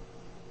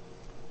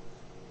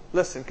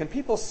 Listen, can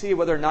people see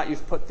whether or not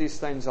you've put these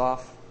things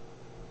off?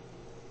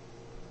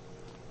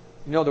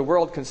 You know, the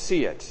world can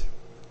see it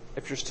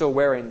if you're still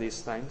wearing these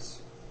things.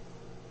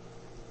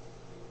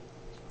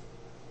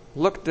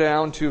 Look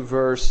down to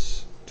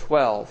verse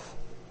 12.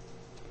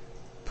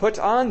 "Put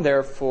on,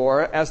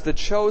 therefore, as the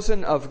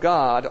chosen of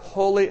God,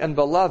 holy and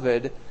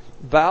beloved,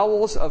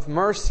 bowels of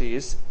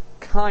mercies,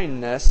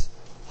 kindness,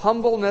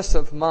 humbleness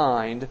of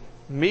mind,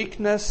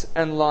 meekness,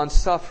 and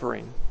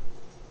long-suffering."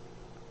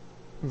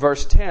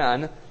 Verse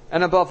 10,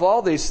 "And above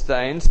all these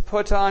things,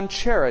 put on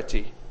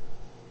charity."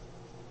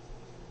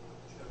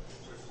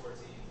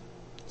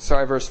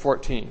 Verse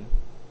 14.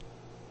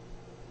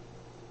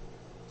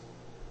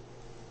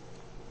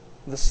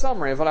 The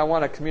summary of what I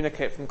want to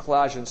communicate from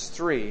Colossians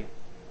 3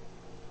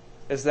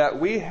 is that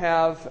we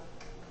have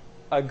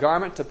a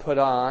garment to put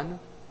on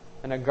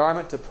and a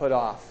garment to put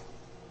off.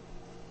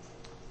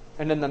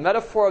 And in the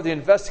metaphor of the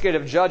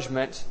investigative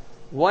judgment,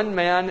 one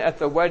man at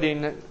the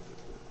wedding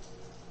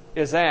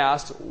is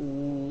asked,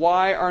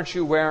 "Why aren't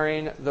you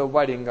wearing the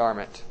wedding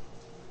garment?"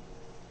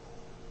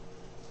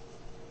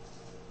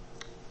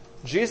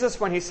 Jesus,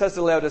 when he says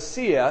to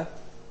Laodicea,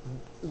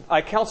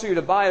 "I counsel you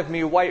to buy of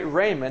me white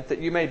raiment that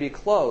you may be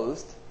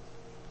clothed,"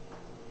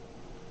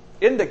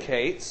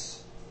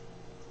 indicates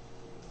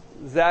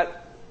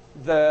that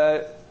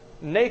the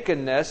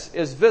nakedness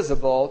is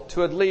visible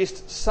to at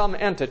least some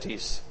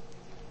entities.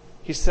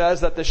 He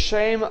says that the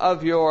shame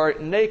of your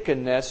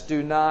nakedness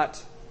do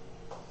not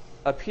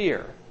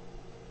appear.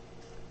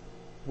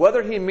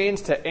 Whether he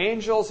means to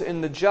angels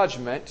in the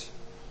judgment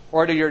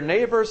or to your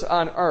neighbors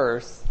on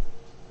earth,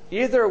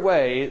 either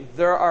way,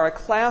 there are a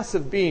class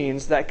of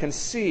beings that can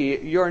see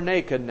your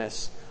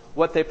nakedness.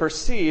 What they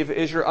perceive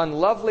is your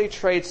unlovely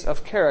traits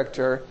of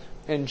character,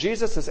 and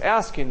Jesus is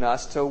asking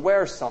us to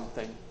wear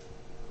something.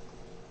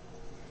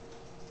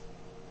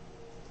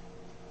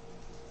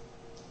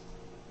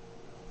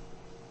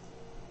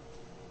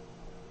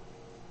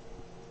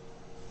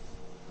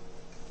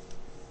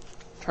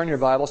 Turn your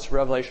Bibles to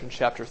Revelation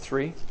chapter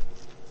 3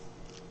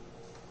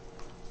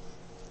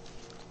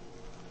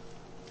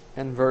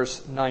 and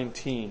verse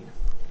 19.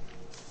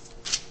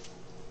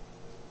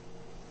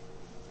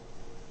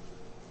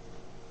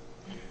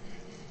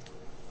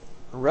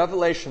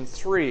 Revelation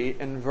 3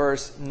 and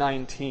verse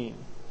 19.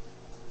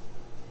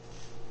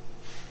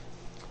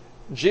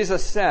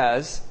 Jesus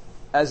says,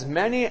 "As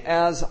many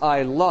as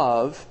I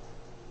love,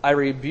 I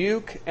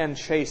rebuke and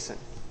chasten."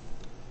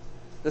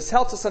 This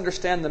helps us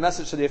understand the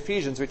message to the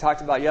Ephesians we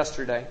talked about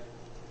yesterday.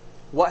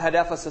 What had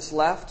Ephesus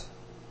left?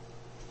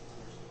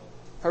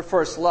 Her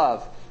first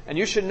love. And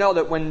you should know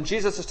that when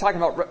Jesus is talking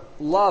about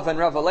love in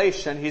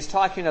Revelation, he's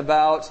talking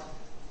about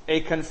a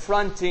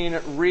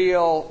confronting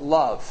real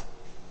love.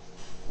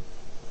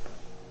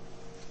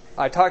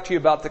 I talked to you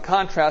about the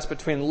contrast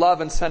between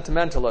love and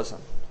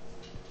sentimentalism.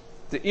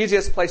 The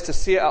easiest place to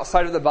see it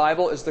outside of the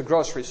Bible is the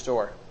grocery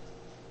store.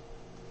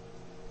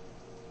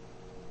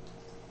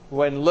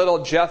 when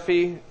little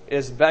Jeffy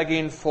is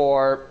begging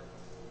for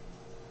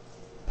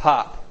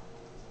pop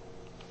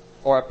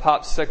or a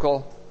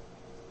popsicle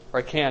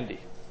or candy.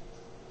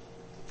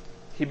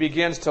 He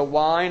begins to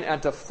whine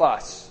and to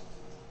fuss.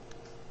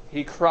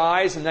 He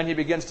cries and then he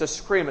begins to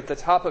scream at the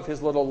top of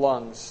his little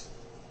lungs.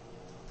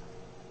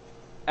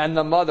 And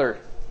the mother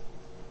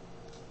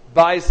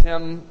buys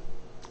him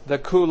the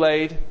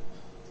Kool-Aid.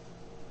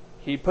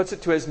 He puts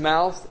it to his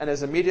mouth and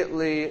is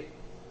immediately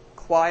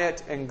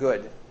quiet and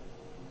good.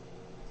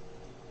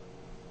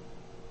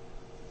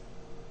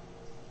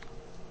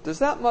 Does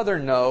that mother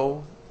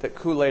know that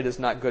Kool-Aid is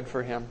not good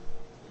for him?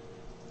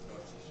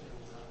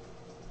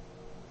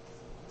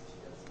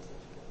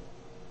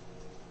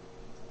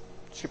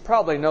 She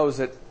probably knows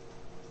it,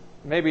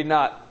 maybe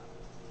not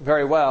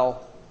very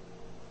well.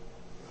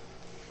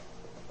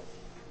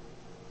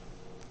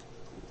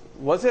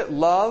 Was it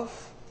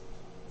love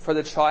for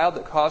the child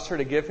that caused her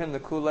to give him the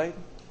Kool-Aid?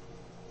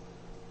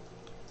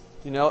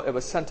 You know, it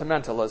was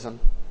sentimentalism.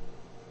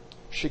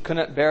 She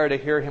couldn't bear to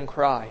hear him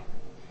cry.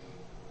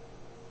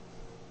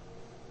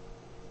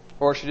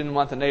 Or she didn't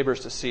want the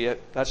neighbors to see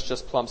it. That's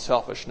just plumb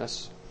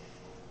selfishness.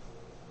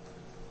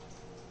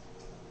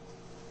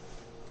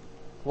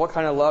 What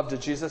kind of love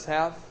did Jesus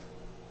have?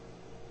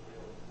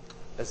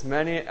 As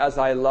many as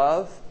I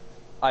love,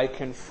 I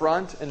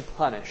confront and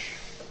punish.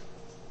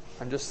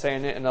 I'm just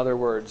saying it in other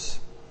words.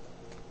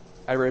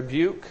 I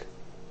rebuke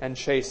and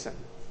chasten.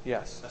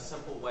 Yes? A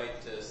simple way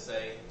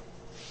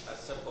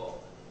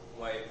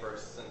for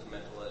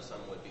sentimentalism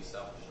would be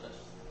selfishness.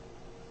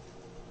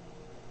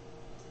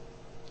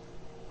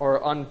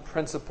 Or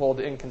unprincipled,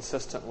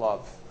 inconsistent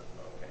love.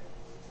 Okay.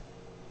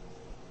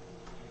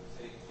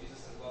 So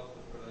Jesus' love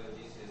for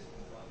Laodicea is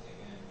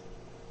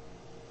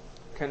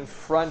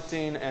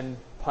Confronting and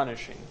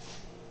punishing.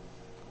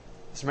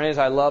 As many as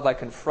I love, I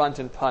confront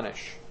and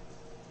punish.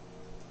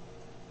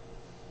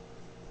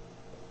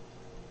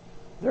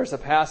 There's a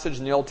passage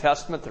in the Old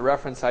Testament, the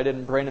reference I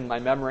didn't bring in my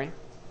memory,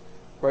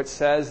 where it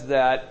says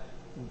that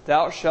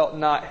thou shalt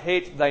not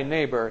hate thy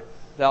neighbor,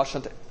 thou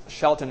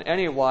shalt in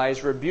any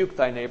wise rebuke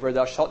thy neighbor,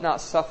 thou shalt not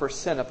suffer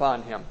sin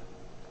upon him.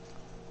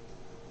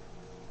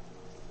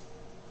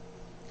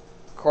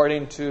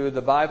 According to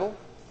the Bible,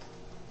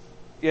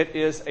 it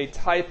is a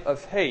type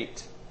of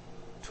hate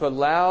to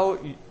allow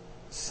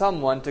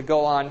someone to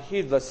go on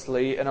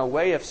heedlessly in a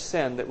way of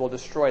sin that will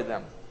destroy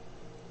them.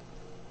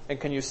 And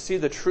can you see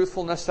the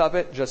truthfulness of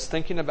it just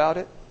thinking about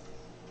it?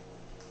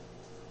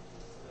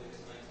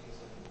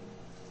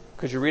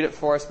 Could you read it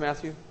for us,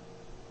 Matthew?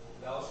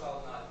 Thou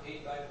shalt not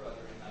hate thy brother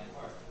in thine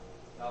heart.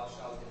 Thou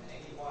shalt in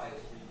any wise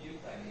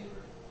rebuke thy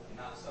neighbor, and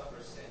not suffer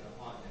sin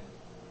upon him.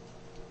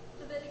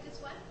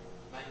 Leviticus what?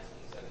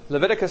 19:17.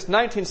 Leviticus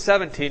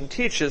 19:17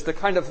 teaches the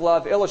kind of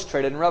love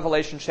illustrated in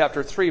Revelation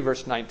chapter 3,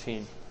 verse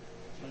 19.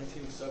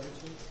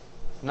 1917?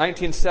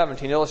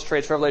 19:17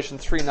 illustrates Revelation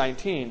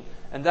 3:19,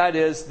 and that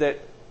is that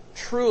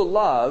true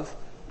love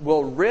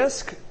will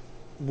risk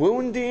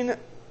wounding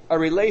a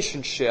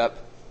relationship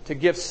to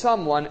give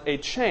someone a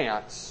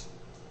chance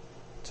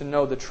to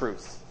know the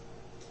truth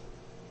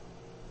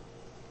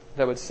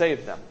that would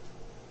save them.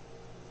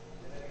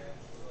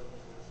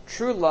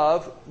 True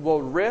love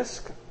will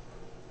risk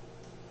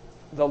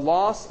the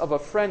loss of a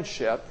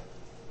friendship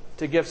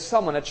to give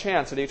someone a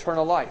chance at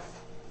eternal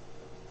life.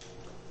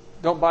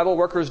 Don't Bible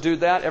workers do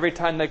that every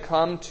time they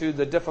come to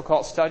the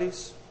difficult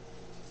studies?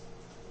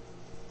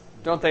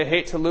 Don't they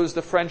hate to lose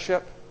the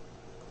friendship?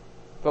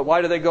 But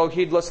why do they go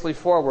heedlessly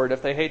forward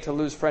if they hate to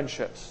lose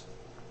friendships?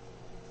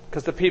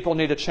 Because the people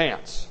need a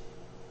chance.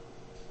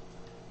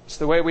 It's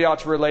the way we ought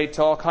to relate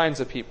to all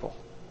kinds of people.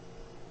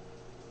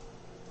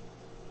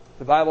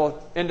 The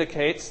Bible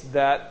indicates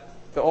that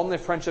the only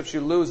friendships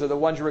you lose are the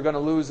ones you were going to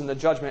lose in the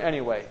judgment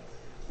anyway.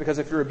 Because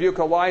if you rebuke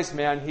a wise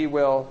man, he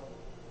will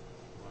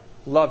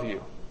love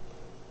you.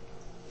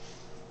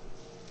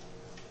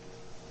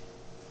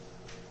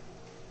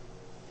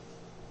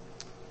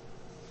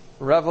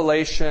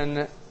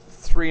 Revelation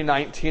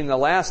 3:19, the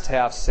last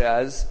half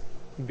says,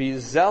 be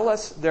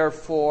zealous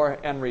therefore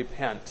and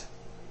repent.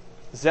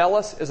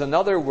 Zealous is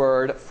another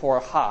word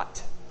for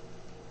hot.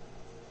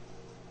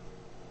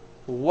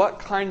 What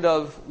kind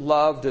of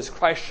love does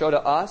Christ show to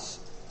us?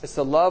 It's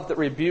the love that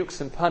rebukes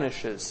and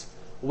punishes.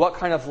 What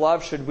kind of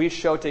love should we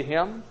show to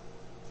Him?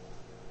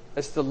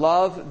 It's the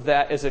love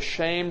that is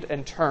ashamed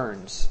and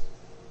turns.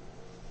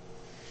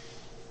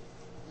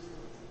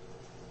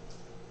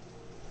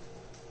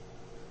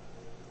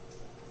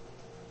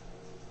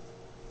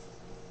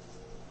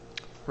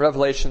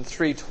 Revelation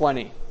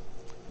 3:20.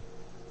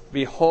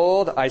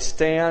 Behold, I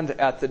stand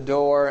at the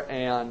door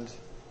and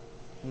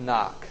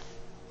knock.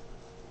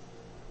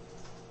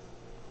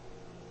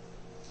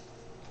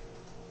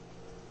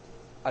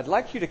 I'd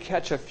like you to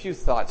catch a few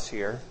thoughts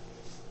here.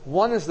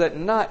 One is that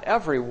not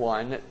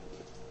everyone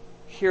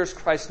hears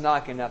Christ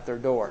knocking at their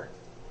door.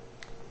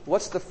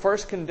 What's the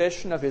first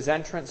condition of His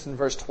entrance in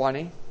verse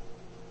 20?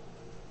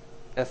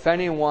 If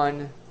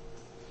anyone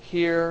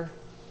hear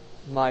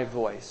my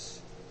voice.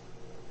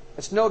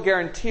 It's no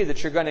guarantee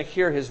that you're going to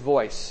hear His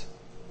voice.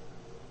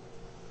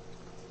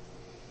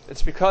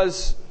 It's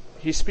because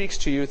he speaks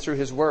to you through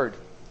his word.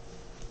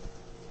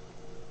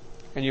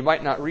 And you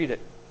might not read it.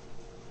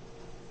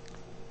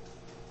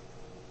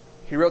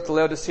 He wrote the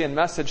Laodicean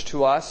message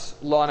to us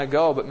long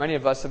ago, but many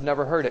of us have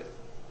never heard it.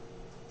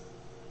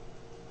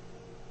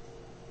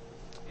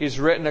 He's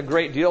written a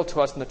great deal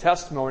to us in the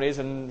testimonies,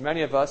 and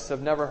many of us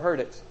have never heard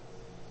it.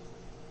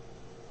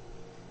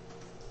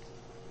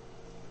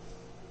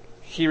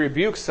 He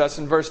rebukes us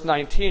in verse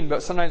 19,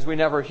 but sometimes we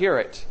never hear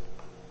it.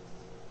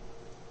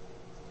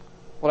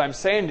 What I'm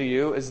saying to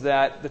you is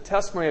that the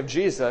testimony of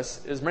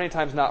Jesus is many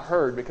times not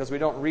heard because we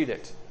don't read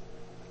it.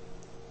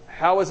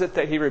 How is it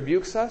that he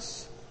rebukes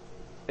us?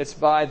 It's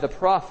by the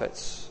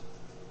prophets.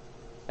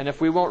 And if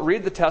we won't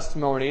read the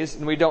testimonies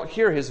and we don't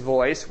hear his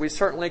voice, we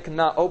certainly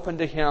cannot open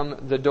to him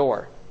the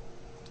door.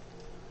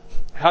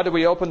 How do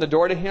we open the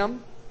door to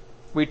him?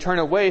 We turn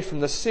away from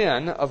the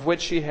sin of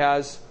which he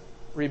has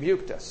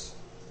rebuked us.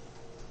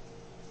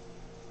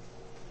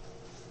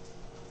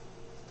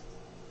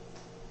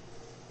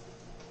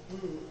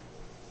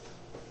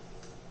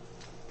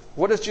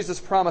 What does Jesus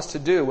promise to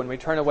do when we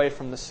turn away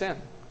from the sin?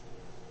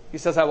 He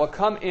says, I will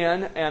come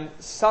in and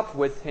sup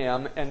with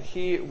him and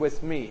he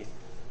with me.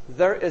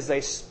 There is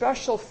a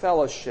special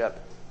fellowship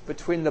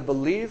between the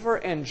believer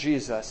and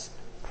Jesus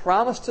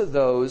promised to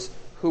those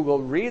who will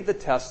read the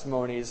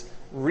testimonies,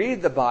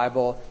 read the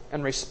Bible,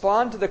 and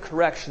respond to the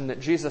correction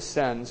that Jesus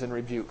sends and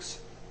rebukes.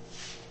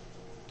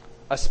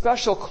 A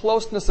special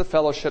closeness of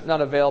fellowship not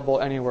available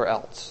anywhere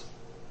else.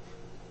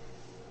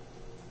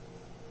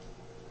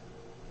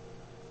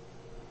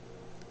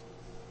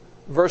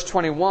 Verse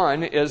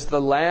 21 is the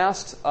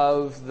last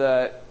of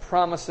the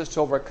promises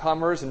to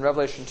overcomers in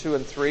Revelation 2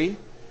 and 3.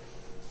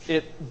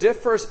 It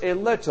differs a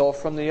little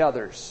from the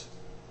others.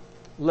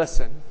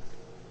 Listen.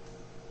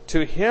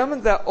 To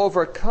him that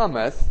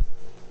overcometh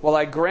will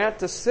I grant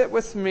to sit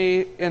with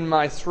me in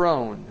my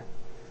throne,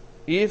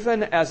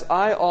 even as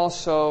I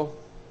also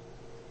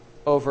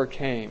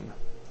overcame,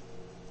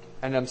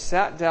 and am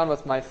sat down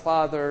with my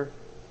Father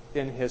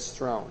in his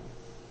throne.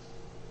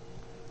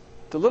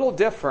 The little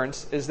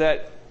difference is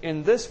that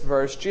in this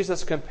verse,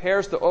 Jesus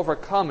compares the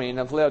overcoming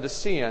of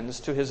Laodiceans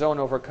to his own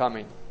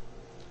overcoming.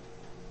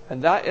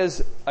 And that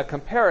is a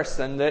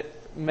comparison that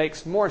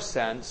makes more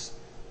sense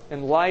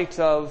in light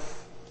of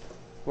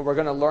what we're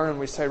going to learn when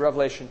we say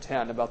Revelation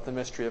 10 about the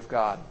mystery of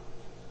God.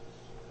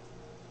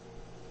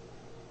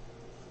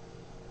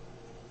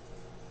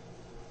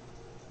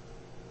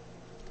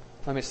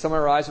 Let me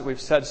summarize what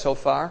we've said so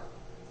far.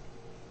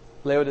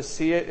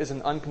 Laodicea is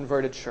an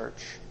unconverted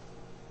church.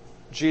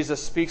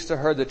 Jesus speaks to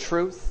her the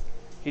truth.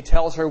 He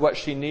tells her what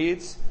she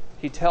needs.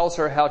 He tells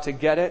her how to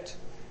get it.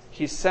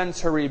 He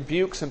sends her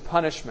rebukes and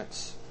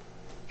punishments.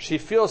 She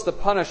feels the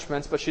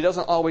punishments, but she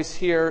doesn't always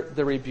hear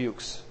the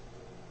rebukes.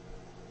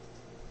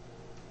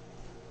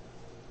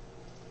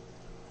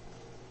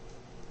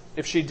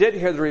 If she did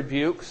hear the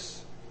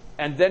rebukes,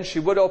 and then she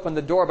would open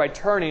the door by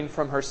turning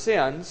from her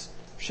sins,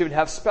 she would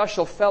have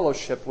special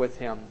fellowship with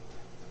him.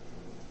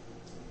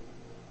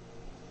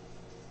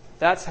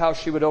 That's how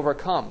she would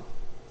overcome.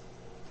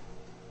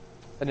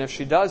 And if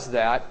she does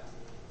that,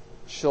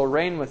 she'll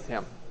reign with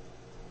him.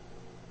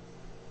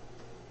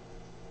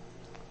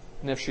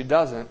 And if she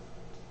doesn't,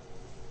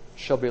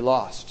 she'll be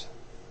lost.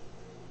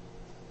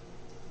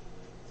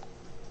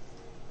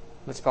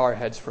 Let's bow our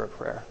heads for a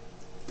prayer.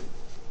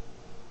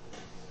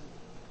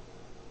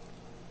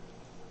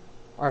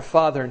 Our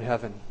Father in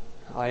heaven,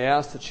 I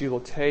ask that you will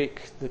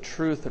take the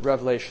truth of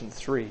Revelation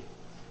 3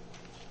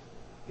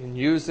 and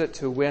use it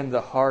to win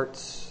the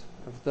hearts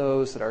of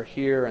those that are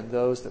here and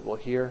those that will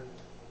hear.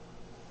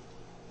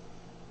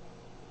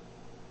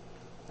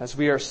 As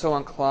we are so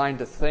inclined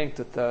to think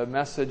that the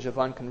message of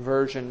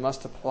unconversion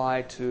must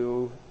apply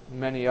to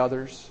many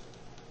others,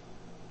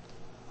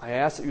 I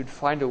ask that you'd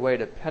find a way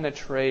to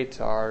penetrate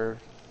our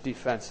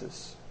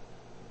defenses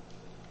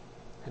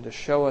and to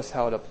show us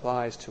how it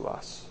applies to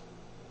us.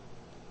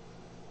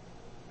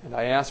 And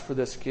I ask for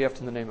this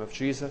gift in the name of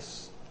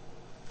Jesus.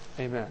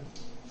 Amen.